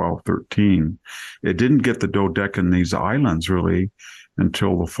 1910, 12, 13. It didn't get the Dodecanese Islands really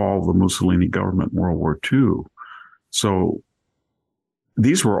until the fall of the Mussolini government in World War II. So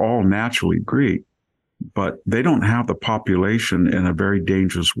these were all naturally Greek, but they don't have the population in a very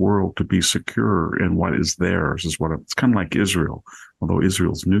dangerous world to be secure in what is theirs. It's kind of like Israel, although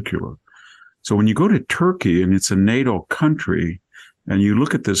Israel's nuclear. So when you go to Turkey, and it's a NATO country, and you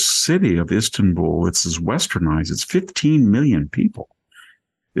look at this city of Istanbul, it's as westernized, it's 15 million people.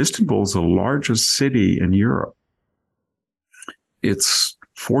 Istanbul is the largest city in Europe. It's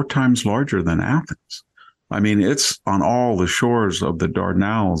 4 times larger than Athens. I mean, it's on all the shores of the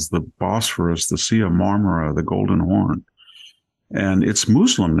Dardanelles, the Bosphorus, the Sea of Marmara, the Golden Horn. And it's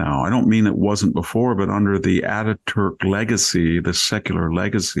Muslim now. I don't mean it wasn't before, but under the Ataturk legacy, the secular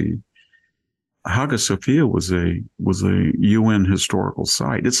legacy, Hagia Sophia was a UN historical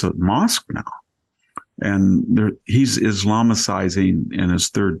site. It's a mosque now. And he's Islamicizing in his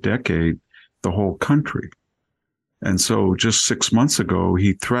 3rd decade the whole country. And so just 6 months ago,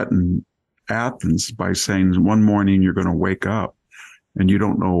 he threatened Athens by saying, one morning you're going to wake up and you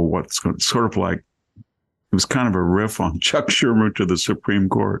don't know what's going to, sort of like, it was kind of a riff on Chuck Schumer to the Supreme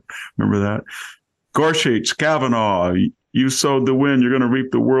Court. Remember that? Gorsuch, Kavanaugh, you sowed the wind, you're going to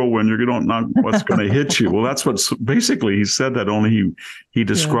reap the whirlwind, you don't know what's going to hit you. Well, that's what basically he said that, only he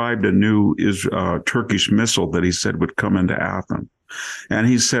described a new Turkish missile that he said would come into Athens. And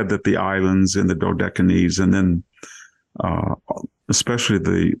he said that the islands in the Dodecanese, and then especially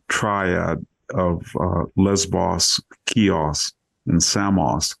the triad of Lesbos, Chios, and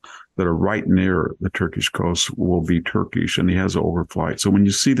Samos that are right near the Turkish coast will be Turkish, and he has overflight. So when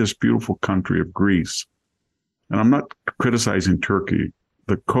you see this beautiful country of Greece, and I'm not criticizing Turkey,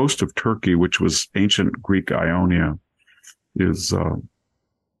 the coast of Turkey, which was ancient Greek Ionia, is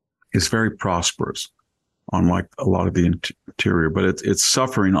very prosperous, unlike a lot of the interior, but it's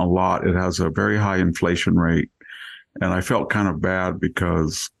suffering a lot. It has a very high inflation rate. And I felt kind of bad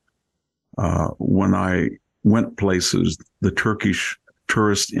because when I went places, the Turkish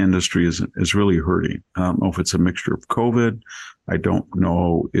tourist industry is really hurting. I don't know if it's a mixture of COVID. I don't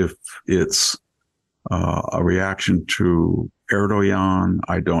know if it's a reaction to Erdogan.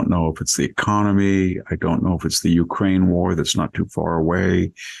 I don't know if it's the economy. I don't know if it's the Ukraine war that's not too far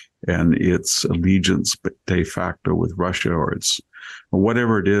away and its allegiance de facto with Russia, or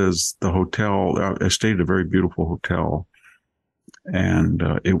whatever it is. The hotel, I stayed at a very beautiful hotel, and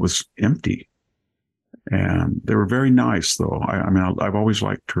it was empty. And they were very nice, though. I mean, I've always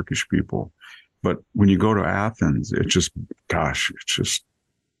liked Turkish people. But when you go to Athens, it's just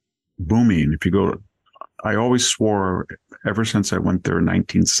booming. If you go to, I always swore, ever since I went there in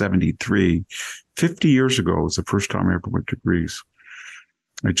 1973, 50 years ago was the first time I ever went to Greece.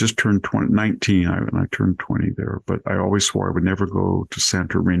 I just turned 19, and I turned 20 there. But I always swore I would never go to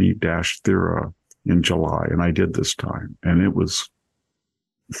Santorini-Thera in July, and I did this time. And it was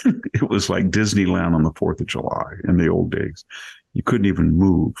like Disneyland on the 4th of July in the old days. You couldn't even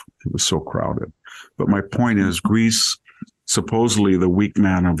move. It was so crowded. But my point is, Greece, supposedly the weak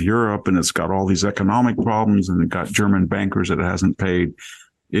man of Europe, and it's got all these economic problems, and it got German bankers that it hasn't paid.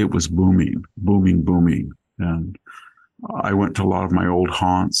 It was booming. And I went to a lot of my old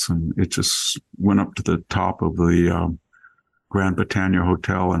haunts, and it just went up to the top of the Grand Britannia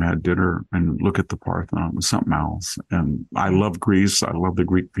Hotel and had dinner and look at the Parthenon. It was something else. And I love Greece. I love the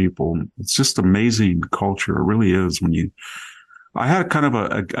Greek people. It's just amazing culture. It really is. I had kind of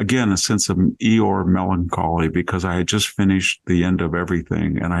a sense of Eeyore melancholy because I had just finished the end of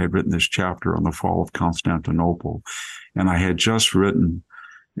everything, and I had written this chapter on the fall of Constantinople, and I had just written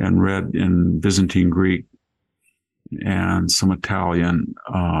and read in Byzantine Greek and some Italian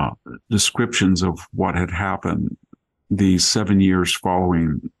descriptions of what had happened the 7 years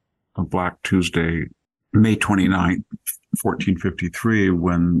following Black Tuesday, May 29th, 1453,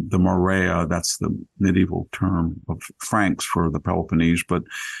 when the Morea, that's the medieval term of Franks for the Peloponnese, but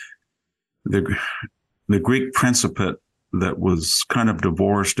the Greek Principate that was kind of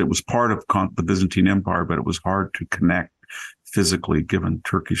divorced. It was part of the Byzantine Empire, but it was hard to connect physically given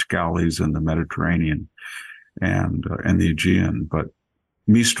Turkish galleys in the Mediterranean and the Aegean. But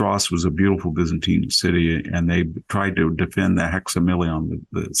Mistras was a beautiful Byzantine city, and they tried to defend the Hexamilion,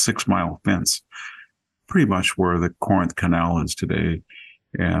 the 6-mile fence, pretty much where the Corinth Canal is today.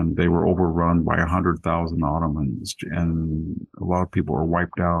 And they were overrun by 100,000 Ottomans, and a lot of people were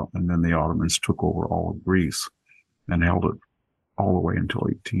wiped out. And then the Ottomans took over all of Greece and held it all the way until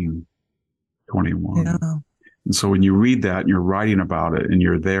 1821. Yeah. And so when you read that and you're writing about it and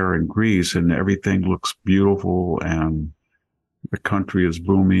you're there in Greece and everything looks beautiful and the country is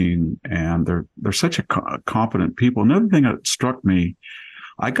booming and they're such a competent people. Another thing that struck me,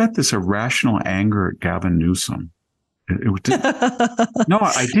 I got this irrational anger at Gavin Newsom. No,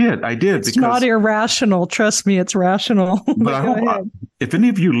 I did. It's not irrational. Trust me, it's rational. But I hope if any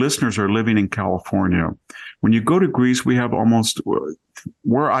of you listeners are living in California, when you go to Greece, we have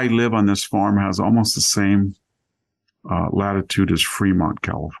where I live on this farm has almost the same latitude as Fremont,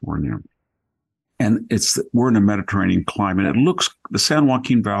 California. And we're in a Mediterranean climate. The San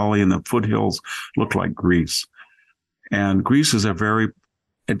Joaquin Valley and the foothills look like Greece. And Greece is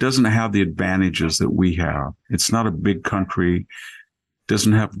it doesn't have the advantages that we have. It's not a big country. It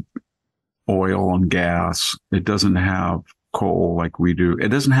doesn't have oil and gas. It doesn't have coal like we do. It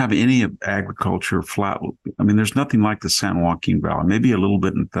doesn't have any agriculture there's nothing like the San Joaquin Valley, maybe a little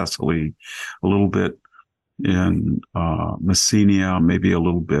bit in Thessaly, a little bit in Messenia, maybe a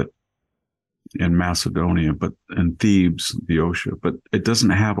little bit in Macedonia, and Thebes, Boeotia, but it doesn't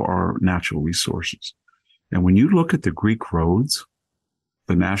have our natural resources. And when you look at the Greek roads,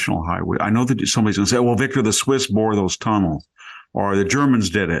 the national highway, I know that somebody's going to say, well, Victor, the Swiss bore those tunnels, or the Germans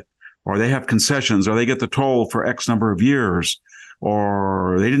did it, or they have concessions, or they get the toll for X number of years,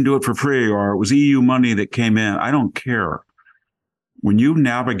 or they didn't do it for free, or it was EU money that came in. I don't care. When you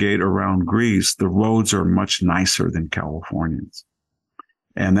navigate around Greece, the roads are much nicer than Californians.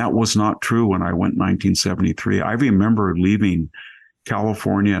 And that was not true when I went in 1973. I remember leaving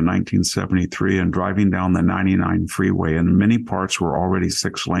California in 1973 and driving down the 99 freeway, and many parts were already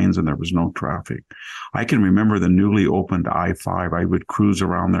 6 lanes and there was no traffic. I can remember the newly opened I-5. I would cruise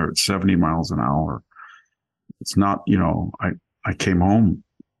around there at 70 miles an hour. It's not, I came home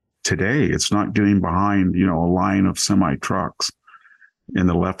today. It's not getting behind, a line of semi trucks in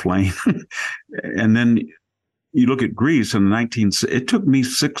the left lane. And then you look at Greece in it took me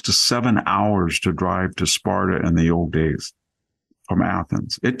 6 to 7 hours to drive to Sparta in the old days from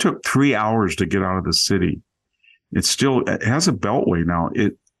Athens. It took 3 hours to get out of the city. It has a beltway now.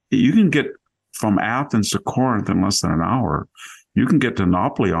 You can get from Athens to Corinth in less than an hour. You can get to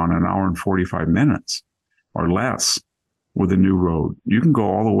Nauplia in an hour and 45 minutes or less with a new road. You can go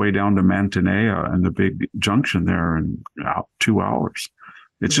all the way down to Mantinea and the big junction there in 2 hours.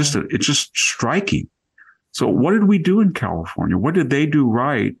 It's just striking. So what did we do in California? What did they do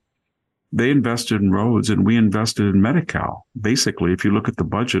right? They invested in roads and we invested in Medi-Cal. Basically, if you look at the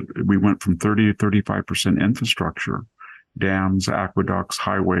budget, we went from 30 to 35% infrastructure, dams, aqueducts,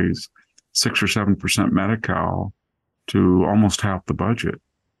 highways, 6 or 7% Medi-Cal to almost half the budget.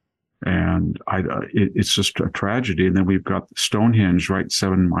 And it's just a tragedy. And then we've got Stonehenge right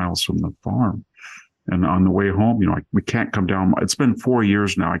 7 miles from the farm. And on the way home, we can't come down. It's been 4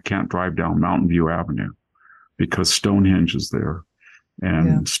 years now. I can't drive down Mountain View Avenue because Stonehenge is there.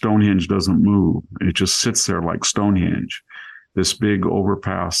 And Stonehenge doesn't move. It just sits there like Stonehenge, this big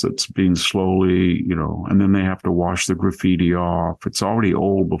overpass that's being slowly, and then they have to wash the graffiti off. It's already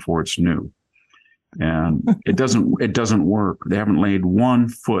old before it's new. And it doesn't work. They haven't laid 1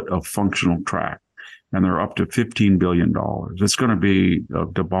 foot of functional track, and they're up to $15 billion. It's going to be a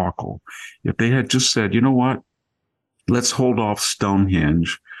debacle. If they had just said, you know what, let's hold off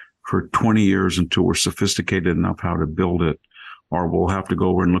Stonehenge for 20 years until we're sophisticated enough how to build it, or we'll have to go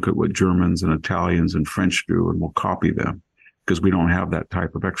over and look at what Germans and Italians and French do, and we'll copy them because we don't have that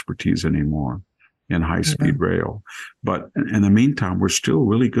type of expertise anymore in high-speed rail. But in the meantime, we're still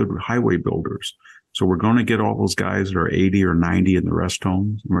really good highway builders. So we're going to get all those guys that are 80 or 90 in the rest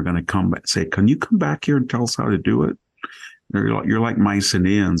homes, and we're going to come back, say, can you come back here and tell us how to do it? You're like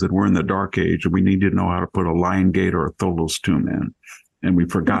Mycenaeans, and we're in the dark age, and we need to know how to put a lion gate or a tholos tomb in. And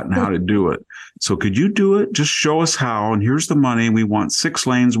we've forgotten how to do it. So could you do it? Just show us how. And here's the money. We want 6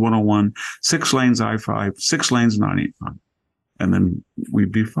 lanes 101, 6 lanes I-5, 6 lanes 985. And then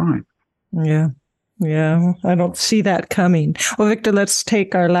we'd be fine. Yeah. Yeah. I don't see that coming. Well, Victor, let's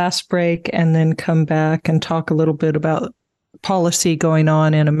take our last break and then come back and talk a little bit about policy going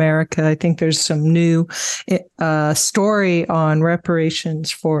on in America. I think there's some new story on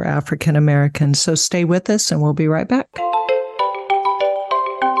reparations for African Americans. So stay with us and we'll be right back.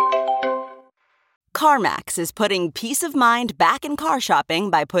 CarMax is putting peace of mind back in car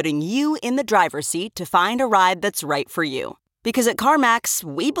shopping by putting you in the driver's seat to find a ride that's right for you. Because at CarMax,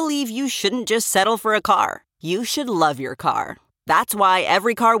 we believe you shouldn't just settle for a car. You should love your car. That's why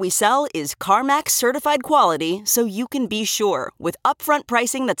every car we sell is CarMax certified quality, so you can be sure with upfront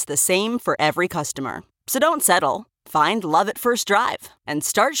pricing that's the same for every customer. So don't settle. Find love at first drive and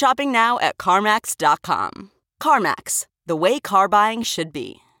start shopping now at CarMax.com. CarMax, the way car buying should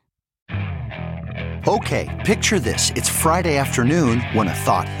be. Okay, picture this. It's Friday afternoon when a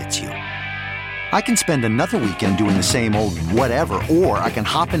thought hits you. I can spend another weekend doing the same old whatever, or I can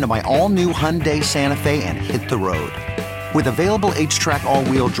hop into my all-new Hyundai Santa Fe and hit the road. With available H-Track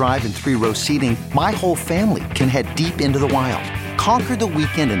all-wheel drive and 3-row seating, my whole family can head deep into the wild. Conquer the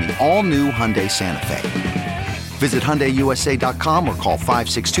weekend in the all-new Hyundai Santa Fe. Visit HyundaiUSA.com or call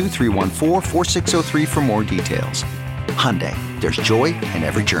 562-314-4603 for more details. Hyundai, there's joy in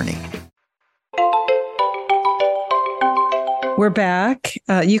every journey. We're back.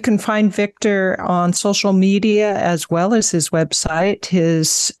 You can find Victor on social media as well as his website.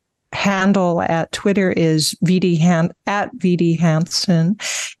 His handle at Twitter is at VD Hansen,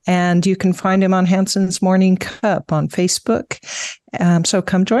 and you can find him on Hansen's Morning Cup on Facebook. So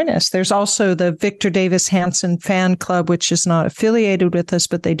come join us. There's also the Victor Davis Hansen Fan Club, which is not affiliated with us,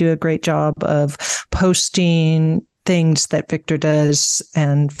 but they do a great job of posting things that Victor does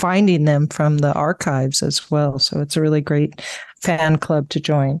and finding them from the archives as well. So it's a really great fan club to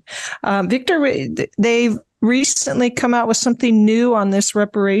join. Victor, they've recently come out with something new on this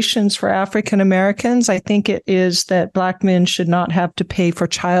reparations for African Americans. I think it is that Black men should not have to pay for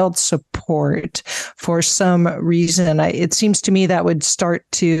child support for some reason. It seems to me that would start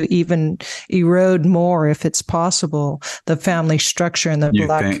to even erode more, if it's possible, the family structure in the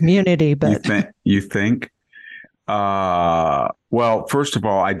Black community. But you think? Well, first of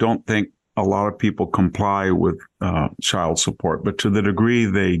all, I don't think a lot of people comply with child support, but to the degree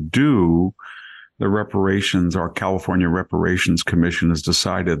they do, our California Reparations Commission has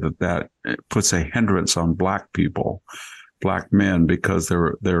decided that puts a hindrance on Black people, Black men, because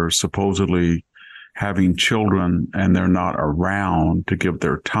they're supposedly having children and they're not around to give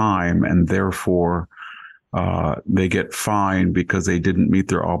their time, and therefore they get fined because they didn't meet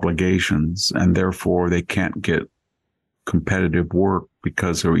their obligations, and therefore they can't get competitive work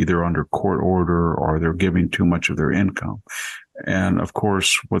because they're either under court order or they're giving too much of their income. And of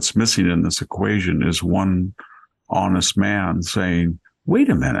course, what's missing in this equation is one honest man saying,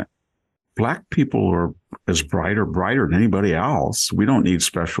 wait a minute, Black people are as brighter than anybody else. We don't need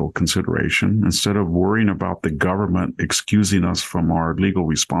special consideration. Instead of worrying about the government excusing us from our legal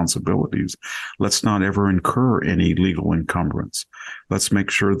responsibilities, let's not ever incur any legal encumbrance. Let's make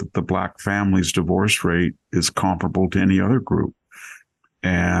sure that the Black family's divorce rate is comparable to any other group.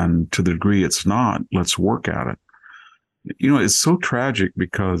 And to the degree it's not, let's work at it. You know, it's so tragic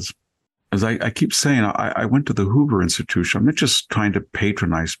because, as I keep saying, I went to the Hoover Institution. I'm not just trying to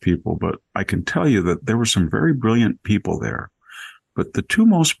patronize people, but I can tell you that there were some very brilliant people there. But the two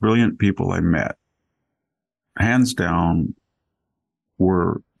most brilliant people I met, hands down,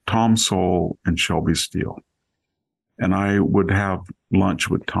 were Tom Sowell and Shelby Steele. And I would have lunch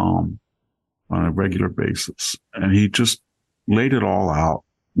with Tom on a regular basis. And he just laid it all out.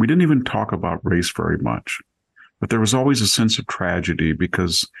 We didn't even talk about race very much. But there was always a sense of tragedy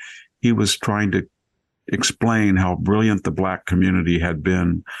because he was trying to explain how brilliant the Black community had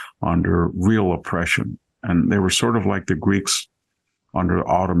been under real oppression. And they were sort of like the Greeks under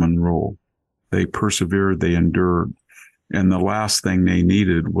Ottoman rule. They persevered, they endured. And the last thing they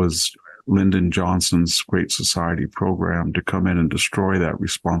needed was Lyndon Johnson's Great Society program to come in and destroy that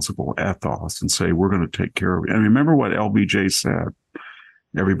responsible ethos and say, we're going to take care of it. And remember what LBJ said.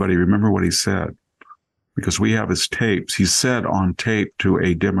 Everybody remember what he said. Because we have his tapes. He said on tape to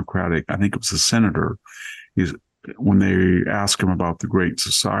a Democratic, I think it was a senator, when they asked him about the Great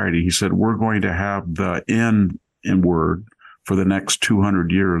Society, he said, we're going to have the N word for the next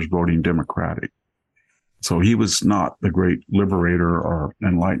 200 years voting Democratic. So he was not the great liberator or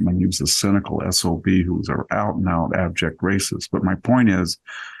enlightenment. He was a cynical SOB who was an out and out abject racist. But my point is,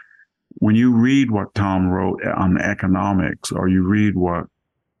 when you read what Tom wrote on economics, or you read what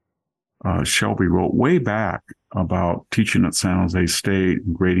Shelby wrote way back about teaching at San Jose State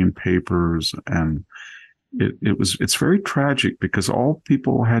and grading papers. And it's very tragic because all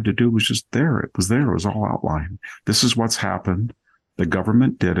people had to do was just there. It was there. It was all outlined. This is what's happened. The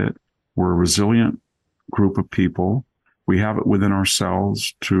government did it. We're a resilient group of people. We have it within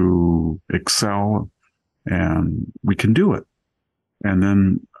ourselves to excel, and we can do it. And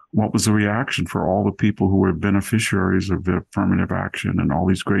then what was the reaction for all the people who were beneficiaries of the affirmative action and all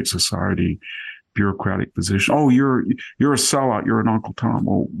these great society bureaucratic positions? Oh, you're a sellout. You're an Uncle Tom.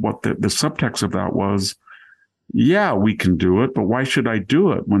 Well, what the subtext of that was, yeah, we can do it, but why should I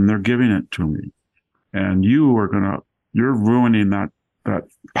do it when they're giving it to me? And you're ruining that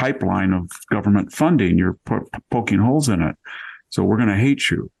pipeline of government funding. You're poking holes in it. So we're going to hate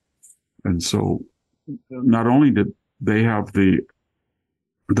you. And so not only did they have the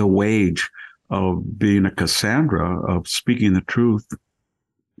wage of being a Cassandra, of speaking the truth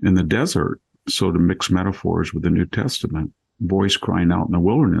in the desert, so to mix metaphors with the New Testament, voice crying out in the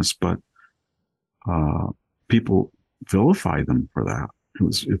wilderness, but people vilify them for that.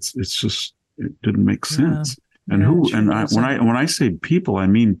 It didn't make sense. Yeah. And when I say people, I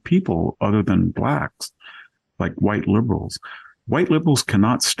mean people other than blacks, like white liberals. White liberals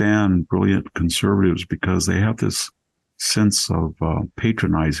cannot stand brilliant conservatives because they have this sense of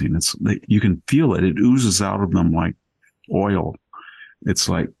patronizing. You can feel it. It oozes out of them like oil. It's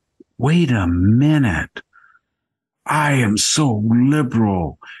like, wait a minute. I am so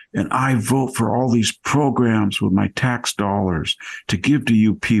liberal and I vote for all these programs with my tax dollars to give to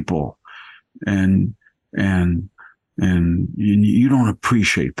you people. And you don't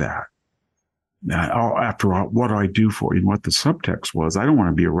appreciate that. After all, what I do for you, and what the subtext was, I don't want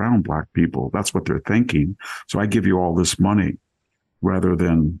to be around black people. That's what they're thinking. So I give you all this money rather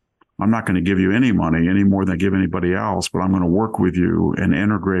than, I'm not going to give you any money any more than I give anybody else, but I'm going to work with you and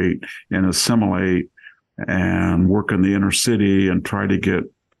integrate and assimilate and work in the inner city and try to get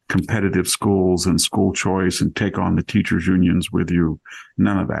competitive schools and school choice and take on the teachers unions with you.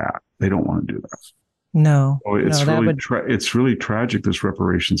 None of that. They don't want to do that. No. Oh, it's really tragic, this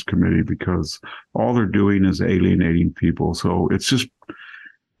reparations committee, because all they're doing is alienating people. So it's just,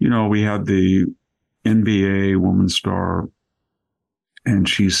 we had the NBA woman star, and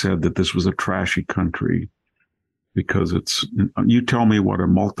she said that this was a trashy country because you tell me what a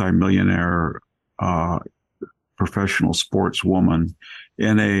multimillionaire professional sports woman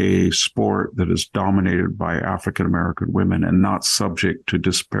in a sport that is dominated by African-American women and not subject to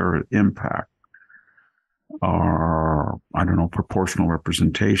disparate impact or, proportional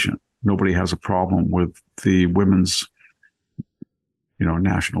representation. Nobody has a problem with the women's,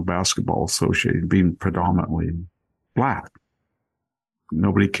 National Basketball Association being predominantly black.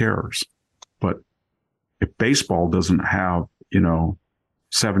 Nobody cares. But if baseball doesn't have, 70%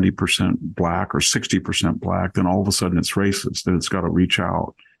 black or 60% black, then all of a sudden it's racist, and it's got to reach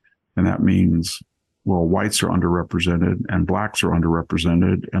out. And that means, well, whites are underrepresented and blacks are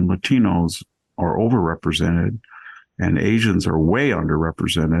underrepresented and Latinos are overrepresented and Asians are way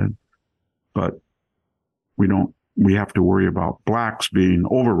underrepresented. But we have to worry about blacks being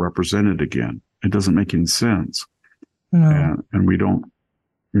overrepresented again. It doesn't make any sense. No. And we don't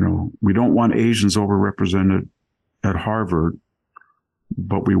want Asians overrepresented at Harvard,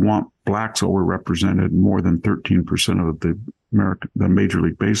 but we want blacks overrepresented more than 13% of the Major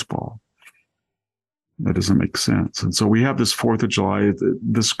League Baseball. That doesn't make sense. And so we have this 4th of July.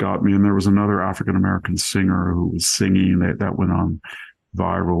 This got me. And there was another African-American singer who was singing that went on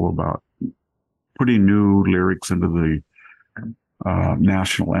viral about putting new lyrics into the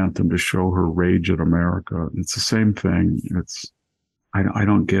national anthem to show her rage at America. It's the same thing. I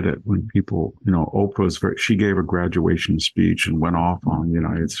don't get it when people, Oprah's she gave a graduation speech and went off on the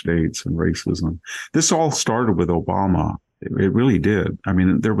United States and racism. This all started with Obama. It really did. I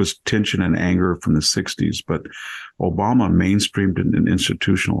mean, there was tension and anger from the 60s, but Obama mainstreamed it and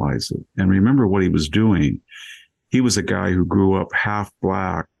institutionalized it. And remember what he was doing. He was a guy who grew up half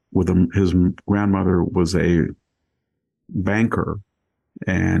black his grandmother was a banker.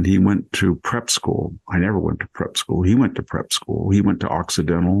 And he went to prep school. I never went to prep school. He went to prep school. He went to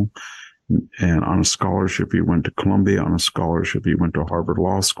Occidental, and on a scholarship. He went to Columbia on a scholarship. He went to Harvard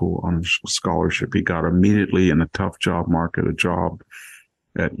Law School on a scholarship. He got immediately in a tough job market, a job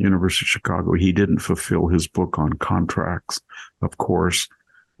at University of Chicago. He didn't fulfill his book on contracts, of course.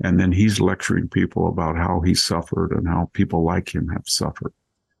 And then he's lecturing people about how he suffered and how people like him have suffered.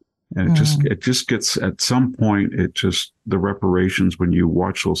 And it just gets, at some point, the reparations, when you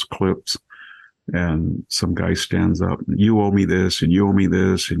watch those clips and some guy stands up, you owe me this, and you owe me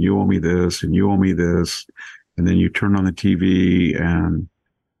this, and you owe me this, and you owe me this. And then you turn on the TV and,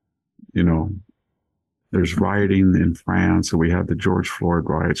 there's rioting in France, and we had the George Floyd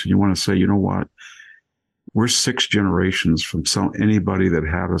riots. And you want to say, you know what? We're 6 generations from anybody that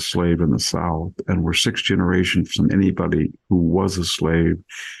had a slave in the South. And we're 6 generations from anybody who was a slave.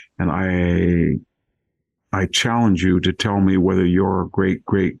 And I challenge you to tell me whether your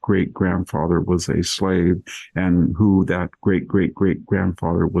great-great-great-grandfather was a slave and who that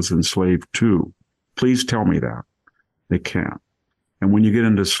great-great-great-grandfather was enslaved to. Please tell me that. They can't. And when you get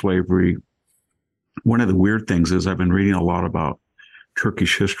into slavery, one of the weird things is I've been reading a lot about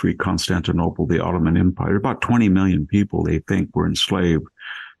Turkish history, Constantinople, the Ottoman Empire. About 20 million people they think were enslaved.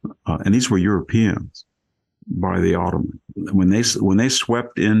 And these were Europeans by the Ottoman. When they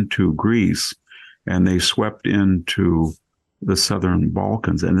swept into Greece and they swept into the southern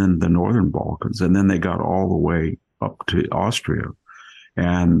Balkans and then the northern Balkans, and then they got all the way up to Austria,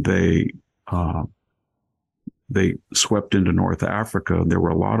 and they swept into North Africa. There were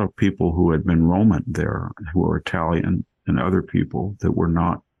a lot of people who had been Roman there, who were Italian and other people that were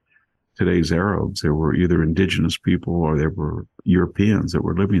not today's Arabs. They were either indigenous people or they were Europeans that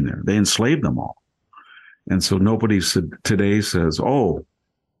were living there. They enslaved them all. And so nobody today says, oh,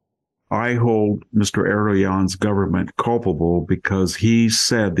 I hold Mr. Erdogan's government culpable because he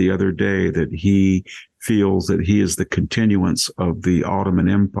said the other day that he feels that he is the continuance of the Ottoman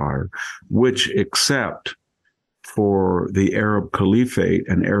Empire, which, except for the Arab Caliphate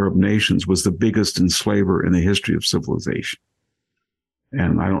and Arab nations, was the biggest enslaver in the history of civilization.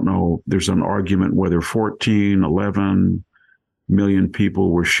 And I don't know, there's an argument whether 14, 11 million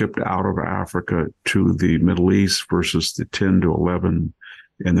people were shipped out of Africa to the Middle East versus the 10 to 11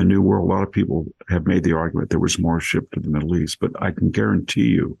 in the New World. A lot of people have made the argument there was more shipped to the Middle East, but I can guarantee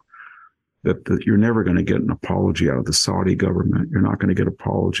you that you're never going to get an apology out of the Saudi government. You're not going to get an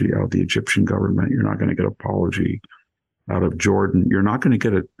apology out of the Egyptian government. You're not going to get an apology out of Jordan. You're not going to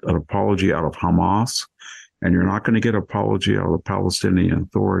get an apology out of Hamas. And you're not going to get an apology out of the Palestinian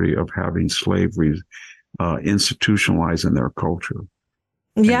Authority of having slavery institutionalized in their culture.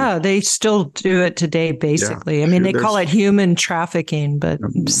 Yeah, they still do it today, basically. Yeah, I mean, they call it human trafficking, but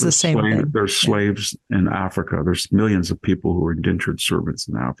it's the same thing. There's slaves in Africa. There's millions of people who are indentured servants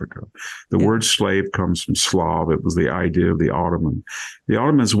in Africa. The word slave comes from Slav. It was the idea of the Ottoman. The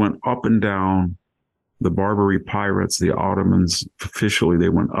Ottomans went up and down. The Barbary pirates, the Ottomans, officially, they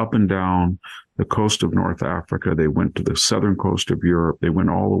went up and down the coast of North Africa. They went to the southern coast of Europe. They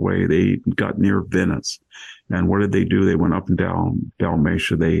went all the way. They got near Venice. And what did they do? They went up and down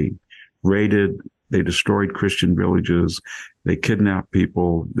Dalmatia. They raided. They destroyed Christian villages. They kidnapped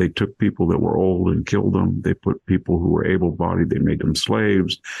people. They took people that were old and killed them. They put people who were able-bodied. They made them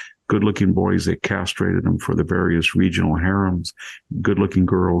slaves. Good-looking boys, they castrated them for the various regional harems. Good-looking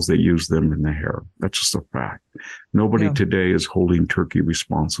girls, they used them in the harem. That's just a fact. Nobody today is holding Turkey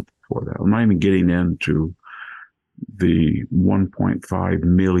responsible for that. I'm not even getting into the 1.5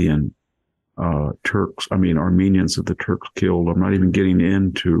 million Armenians that the Turks killed. I'm not even getting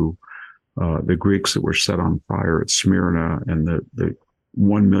into the Greeks that were set on fire at Smyrna and the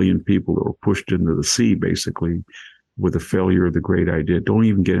 1 million people that were pushed into the sea, basically, with the failure of the great idea. Don't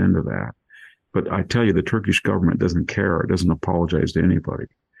even get into that. But I tell you, the Turkish government doesn't care. It doesn't apologize to anybody.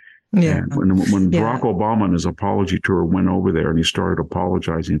 Yeah. And when Barack Obama in his apology tour went over there and he started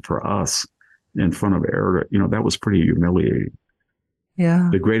apologizing for us in front of Erdogan, that was pretty humiliating. Yeah.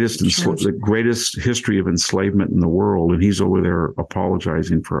 The greatest history of enslavement in the world, and he's over there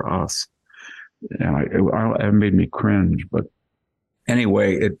apologizing for us. And it made me cringe. But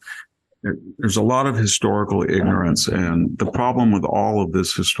anyway, there's a lot of historical ignorance. And the problem with all of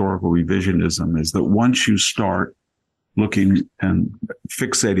this historical revisionism is that once you start looking and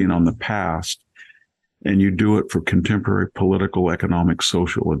fixating on the past, and you do it for contemporary political, economic,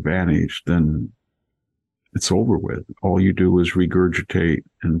 social advantage, then it's over with. All you do is regurgitate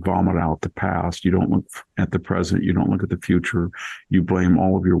and vomit out the past. You don't look at the present. You don't look at the future. You blame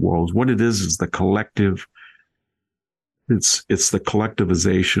all of your woes. What it is the collective. It's the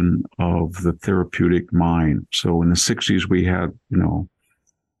collectivization of the therapeutic mind. So in the 60s, we had,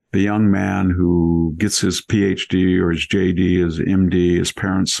 the young man who gets his PhD or his JD, his MD, his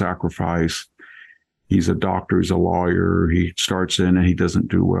parents sacrifice. He's a doctor, he's a lawyer. He starts in and he doesn't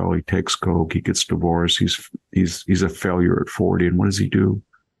do well. He takes coke, he gets divorced. He's a failure at 40. And what does he do?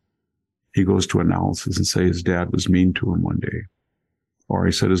 He goes to analysis and say his dad was mean to him one day. Or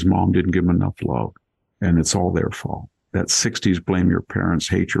he said his mom didn't give him enough love. And it's all their fault. That 60s blame your parents,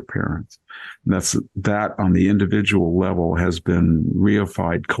 hate your parents. And that on the individual level has been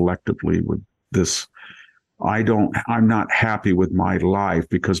reified collectively with this. I'm not happy with my life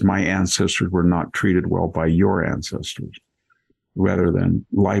because my ancestors were not treated well by your ancestors. Rather than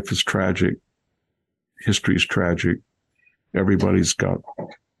life is tragic, history is tragic. Everybody's got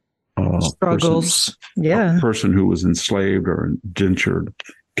struggles. A person who was enslaved or indentured.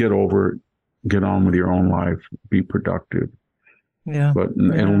 Get over it. Get on with your own life. Be productive. Yeah. But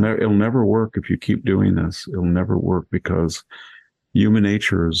it'll never work if you keep doing this. It'll never work because human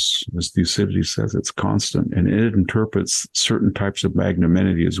nature is, as Thucydides says, it's constant, and it interprets certain types of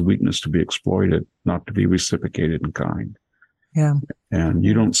magnanimity as weakness to be exploited, not to be reciprocated in kind. Yeah. And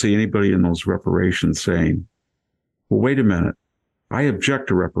you don't see anybody in those reparations saying, well, wait a minute. I object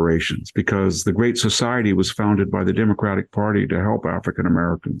to reparations because the Great Society was founded by the Democratic Party to help African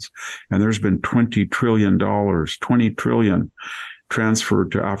Americans. And there's been $20 trillion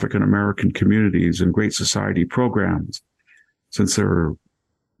transferred to African American communities and Great Society programs since their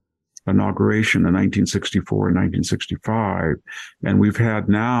inauguration in 1964 and 1965. And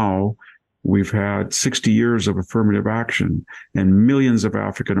we've had 60 years of affirmative action, and millions of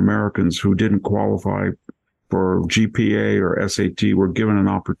African Americans who didn't qualify for GPA or SAT were given an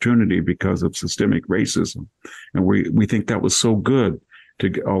opportunity because of systemic racism. And we think that was so good to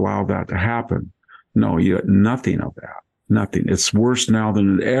allow that to happen. No, nothing of that. Nothing. It's worse now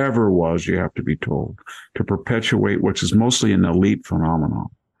than it ever was, you have to be told, to perpetuate, which is mostly an elite phenomenon.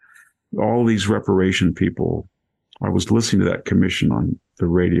 All these reparation people, I was listening to that commission on the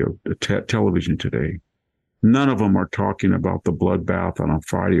radio, the television today. None of them are talking about the bloodbath on a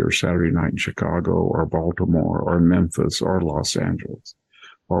Friday or Saturday night in Chicago or Baltimore or Memphis or Los Angeles,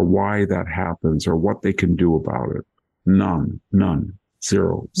 or why that happens or what they can do about it. None,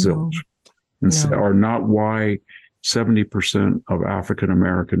 zero, zilch. No. Or not why 70% of African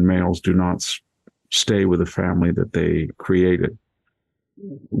American males do not stay with a family that they created,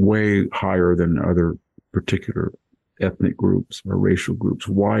 way higher than other particular ethnic groups or racial groups.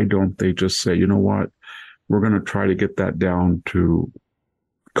 Why don't they just say, you know what? We're going to try to get that down to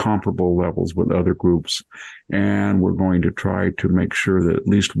comparable levels with other groups. And we're going to try to make sure that at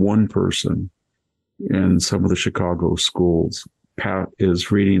least one person in some of the Chicago schools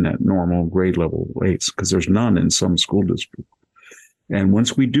is reading at normal grade level rates, because there's none in some school districts. And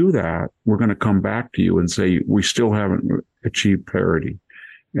once we do that, we're going to come back to you and say, we still haven't achieved parity.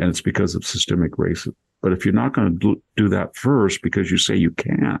 And it's because of systemic racism. But if you're not going to do that first because you say you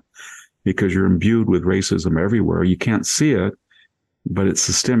can't, because you're imbued with racism everywhere. You can't see it, but it's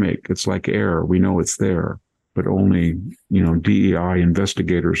systemic. It's like air. We know it's there, but only, DEI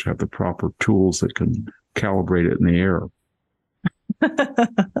investigators have the proper tools that can calibrate it in the air.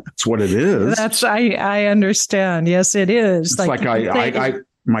 That's what it is. I understand. Yes, it is. It's like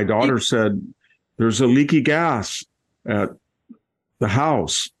my daughter said, there's a leaky gas at the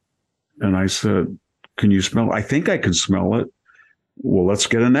house. And I said, can you smell it? I think I can smell it. Well, let's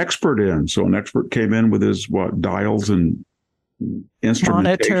get an expert in. So an expert came in with his dials and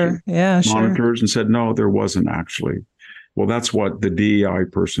instrumentation, monitors, and said, no, there wasn't actually. Well, that's what the DEI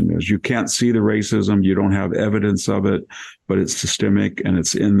person is. You can't see the racism. You don't have evidence of it, but it's systemic and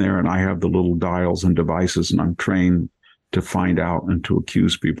it's in there. And I have the little dials and devices, and I'm trained to find out and to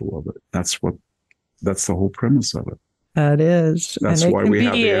accuse people of it. That's the whole premise of it. That is. That's and why we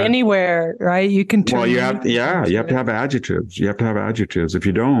have anywhere, right? You can turn. Well, you have to have adjectives. You have to have adjectives. If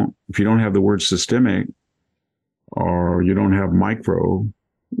you don't have the word systemic, or you don't have micro,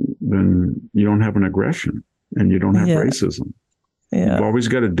 then you don't have an aggression and you don't have racism. Yeah. You've always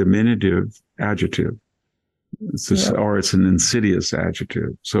got a diminutive adjective. Or it's an insidious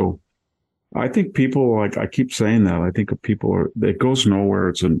adjective. So I think people, I keep saying that, I think it goes nowhere.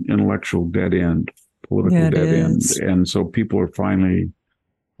 It's an intellectual dead end. Political dead end. And so people are finally,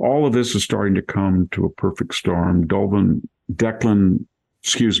 all of this is starting to come to a perfect storm.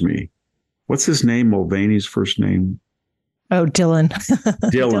 What's his name? Mulvaney's first name? Oh, Dylan.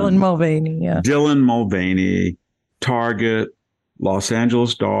 Dylan Mulvaney, yeah. Dylan Mulvaney, Target, Los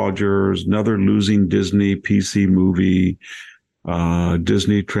Angeles Dodgers, another losing Disney PC movie,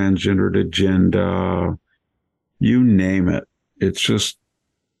 Disney transgendered agenda, you name it.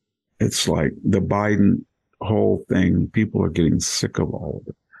 It's like the Biden whole thing. People are getting sick of all of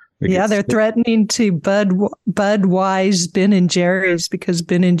it. They're threatening to Budweiser Ben and Jerry's, because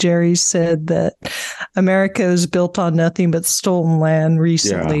Ben and Jerry's said that America is built on nothing but stolen land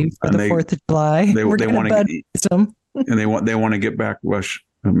recently for the 4th of July. They want to get back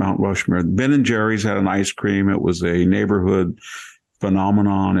Mount Rushmore. Ben and Jerry's had an ice cream. It was a neighborhood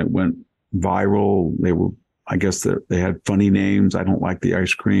phenomenon. It went viral. I guess they had funny names. I don't like the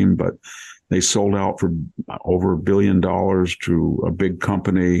ice cream, but they sold out for over $1 billion to a big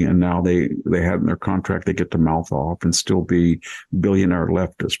company. And now they had in their contract, they get to mouth off and still be billionaire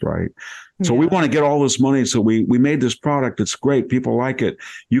leftist, right? Yeah. So we want to get all this money. So we made this product. It's great. People like it.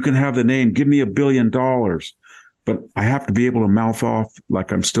 You can have the name. Give me $1 billion. But I have to be able to mouth off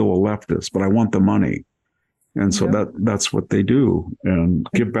like I'm still a leftist, but I want the money. And so that's what they do. And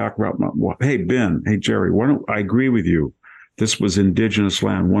give back. Hey, Ben. Hey, Jerry. I agree with you. This was indigenous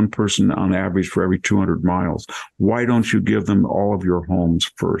land, one person on average for every 200 miles. Why don't you give them all of your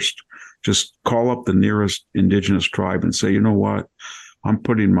homes first? Just call up the nearest indigenous tribe and say, you know what? I'm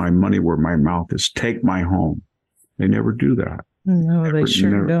putting my money where my mouth is. Take my home. They never do that. No, they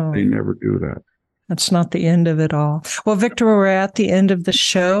sure don't. They never do that. That's not the end of it all. Well, Victor, we're at the end of the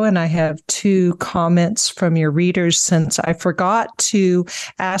show, and I have 2 comments from your readers. Since I forgot to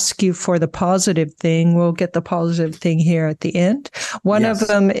ask you for the positive thing, we'll get the positive thing here at the end. One of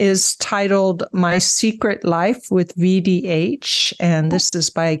them is titled My Secret Life with VDH, and this is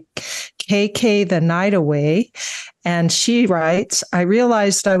by KK the Night Away. And she writes, I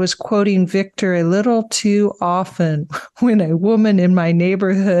realized I was quoting Victor a little too often when a woman in my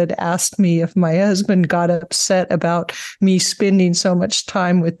neighborhood asked me if my husband got upset about me spending so much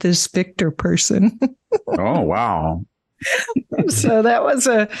time with this Victor person. Oh, wow. So that was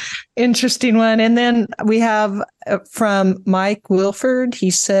a interesting one. And then we have from Mike Wilford.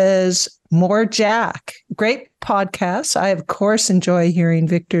 He says, more Jack. Great podcast. I, of course, enjoy hearing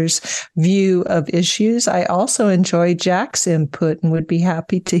Victor's view of issues. I also enjoy Jack's input and would be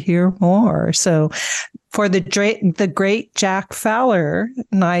happy to hear more. So for the great Jack Fowler,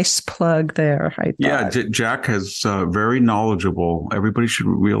 nice plug there. I thought. Yeah, Jack is very knowledgeable. Everybody should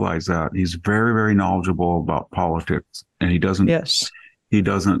realize that. He's very, very knowledgeable about politics, and he doesn't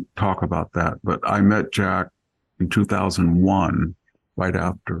talk about that. But I met Jack in 2001, right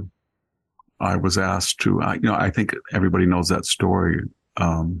after I was asked to, I think everybody knows that story.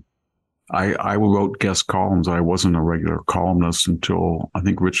 I wrote guest columns. I wasn't a regular columnist until I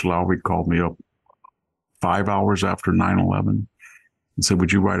think Rich Lowry called me up 5 hours after 9/11 and said,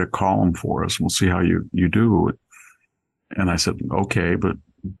 would you write a column for us? We'll see how you do. And I said, okay, but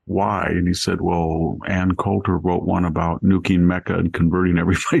why? And he said, well, Ann Coulter wrote one about nuking Mecca and converting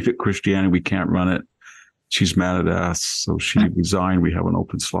everybody to Christianity. We can't run it. She's mad at us, so she resigned. We have an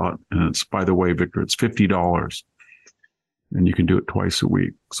open slot. And it's, by the way, Victor, it's $50. And you can do it twice a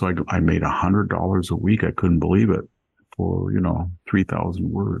week. So I made $100 a week. I couldn't believe it for, 3,000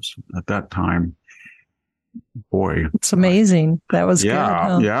 words. At that time, boy. It's amazing. That was good.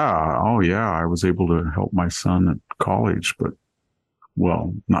 Huh? Yeah. Oh, yeah. I was able to help my son at college, but,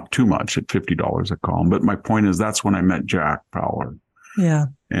 well, not too much at $50 a column. But my point is that's when I met Jack Fowler. Yeah.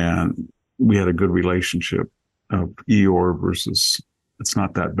 And we had a good relationship of Eeyore versus it's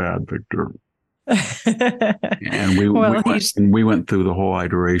not that bad, Victor. And we went through the whole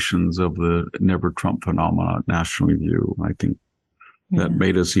iterations of the Never Trump phenomena at National Review. I think that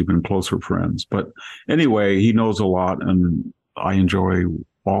made us even closer friends. But anyway, he knows a lot, and I enjoy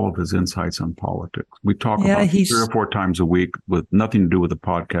all of his insights on politics. We talk about 3 or 4 times a week with nothing to do with the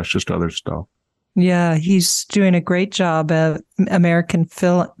podcast, just other stuff. Yeah, he's doing a great job at American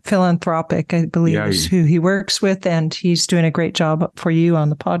Philanthropic, I believe is who he works with, and he's doing a great job for you on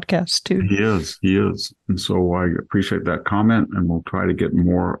the podcast, too. He is. And so I appreciate that comment, and we'll try to get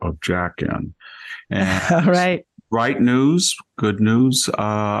more of Jack in. And all right. Right news, good news.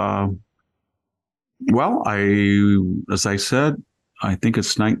 Well, as I said, I think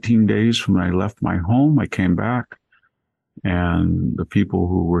it's 19 days from when I left my home. I came back. And the people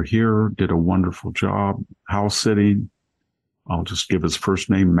who were here did a wonderful job house sitting. I'll just give his first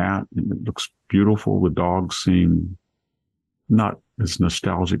name, Matt. It looks beautiful. The dogs seem not as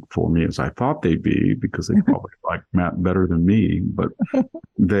nostalgic for me as I thought they'd be because they probably like Matt better than me, but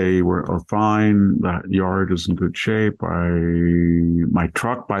they are fine. The yard is in good shape. My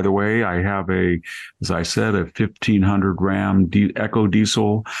truck, by the way, I have as I said, a 1500 Ram Eco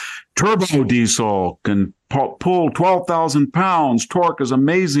Diesel, turbo diesel, can pull 12,000 pounds. Torque is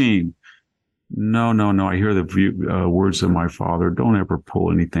amazing. No. I hear the words of my father. Don't ever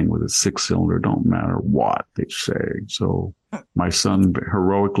pull anything with a 6-cylinder. Don't matter what they say. So my son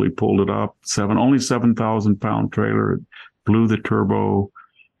heroically pulled it up. Only 7,000 pound trailer. It blew the turbo.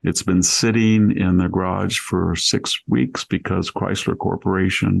 It's been sitting in the garage for 6 weeks because Chrysler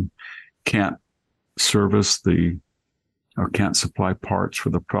Corporation can't service or can't supply parts for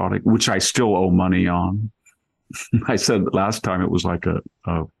the product, which I still owe money on. I said last time it was like a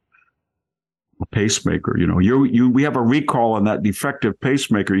pacemaker. We have a recall on that defective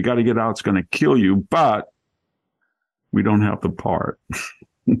pacemaker. You got to get out. It's going to kill you, but we don't have the part.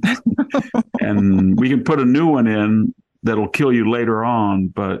 And we can put a new one in that'll kill you later on,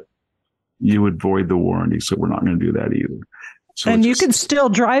 but you would void the warranty. So we're not going to do that either. So and you can still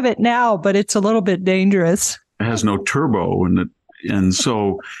drive it now, but it's a little bit dangerous. It has no turbo. And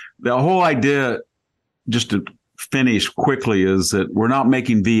so the whole idea, just to finish quickly, is that we're not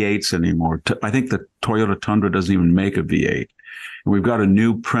making V8s anymore. I think the Toyota Tundra doesn't even make a V8. And we've got a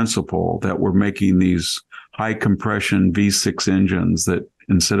new principle that we're making these high compression V6 engines that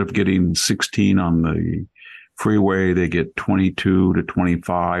instead of getting 16 on the freeway, they get 22 to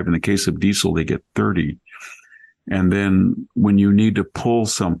 25. In the case of diesel, they get 30. And then when you need to pull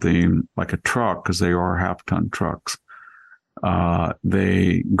something like a truck, because they are half-ton trucks,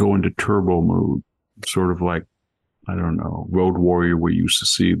 they go into turbo mode, sort of like, I don't know, Road Warrior, we used to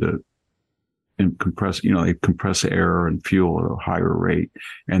see the they compress air and fuel at a higher rate,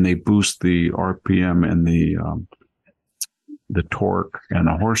 and they boost the RPM and the torque and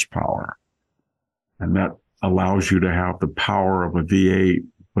the horsepower. And that allows you to have the power of a V8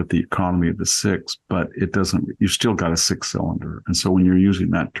 with the economy of the 6, but it doesn't, you still got a 6-cylinder. And so when you're using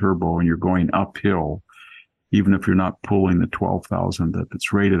that turbo and you're going uphill, even if you're not pulling the 12,000 that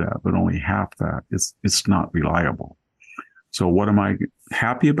it's rated at, but only half that, it's not reliable. So what am I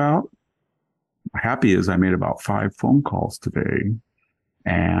happy about? Happy is I made about 5 phone calls today,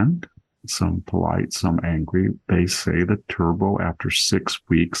 and some polite, some angry. They say the turbo after 6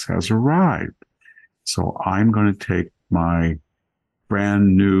 weeks has arrived. So I'm going to take my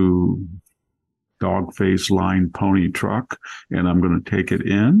brand new dog face line pony truck, and I'm going to take it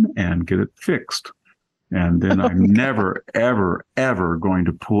in and get it fixed. And then I'm never, ever, ever going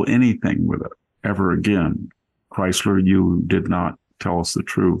to pull anything with it ever again. Chrysler, you did not tell us the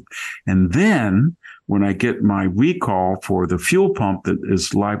truth. And then when I get my recall for the fuel pump that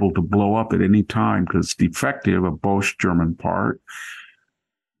is liable to blow up at any time because it's defective, a Bosch German part,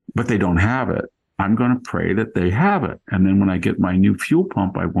 but they don't have it, I'm going to pray that they have it. And then when I get my new fuel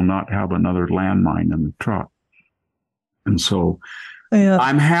pump, I will not have another landmine in the truck. And so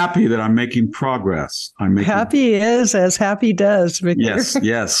I'm happy that I'm making progress. Happy is as happy does, Victor.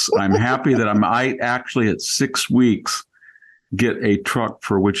 Yes. I'm happy that I actually at 6 weeks get a truck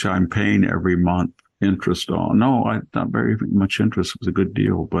for which I'm paying every month interest on. No, not very much interest. It was a good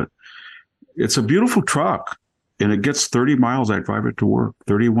deal, but it's a beautiful truck, and it gets 30 miles. I drive it to work,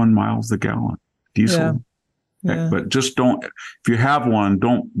 31 miles a gallon, diesel. Yeah. But just don't, if you have one,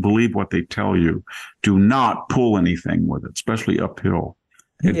 don't believe what they tell you. Do not pull anything with it, especially uphill.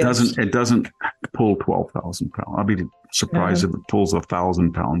 It doesn't pull 12,000 pounds. I'll be surprised if it pulls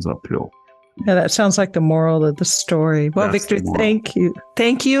 1,000 pounds uphill. Yeah, that sounds like the moral of the story. Well, that's Victor, thank you.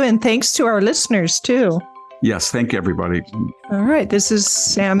 Thank you. And thanks to our listeners, too. Yes, thank you, everybody. All right. This is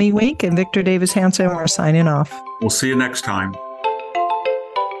Sammy Wink and Victor Davis Hanson. We're signing off. We'll see you next time.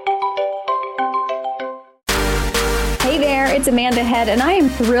 Hey there, it's Amanda Head, and I am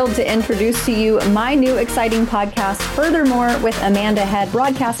thrilled to introduce to you my new exciting podcast, Furthermore with Amanda Head,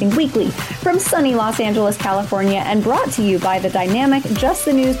 broadcasting weekly from sunny Los Angeles, California, and brought to you by the dynamic Just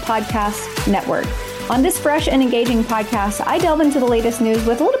the News Podcast Network. On this fresh and engaging podcast, I delve into the latest news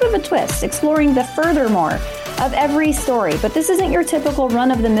with a little bit of a twist, exploring the furthermore of every story. But this isn't your typical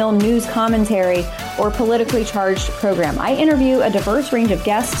run-of-the-mill news commentary or politically charged program. I interview a diverse range of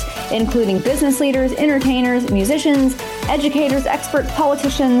guests, including business leaders, entertainers, musicians, educators, experts,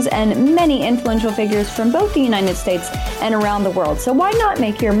 politicians, and many influential figures from both the United States and around the world. So why not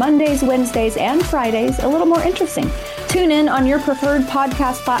make your Mondays, Wednesdays, and Fridays a little more interesting? Tune in on your preferred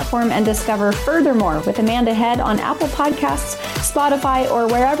podcast platform and discover Furthermore with Amanda Head on Apple Podcasts, Spotify, or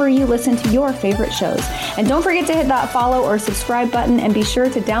wherever you listen to your favorite shows. And don't forget to hit that follow or subscribe button, and be sure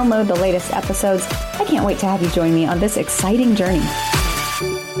to download the latest episodes. I can't wait to have you join me on this exciting journey.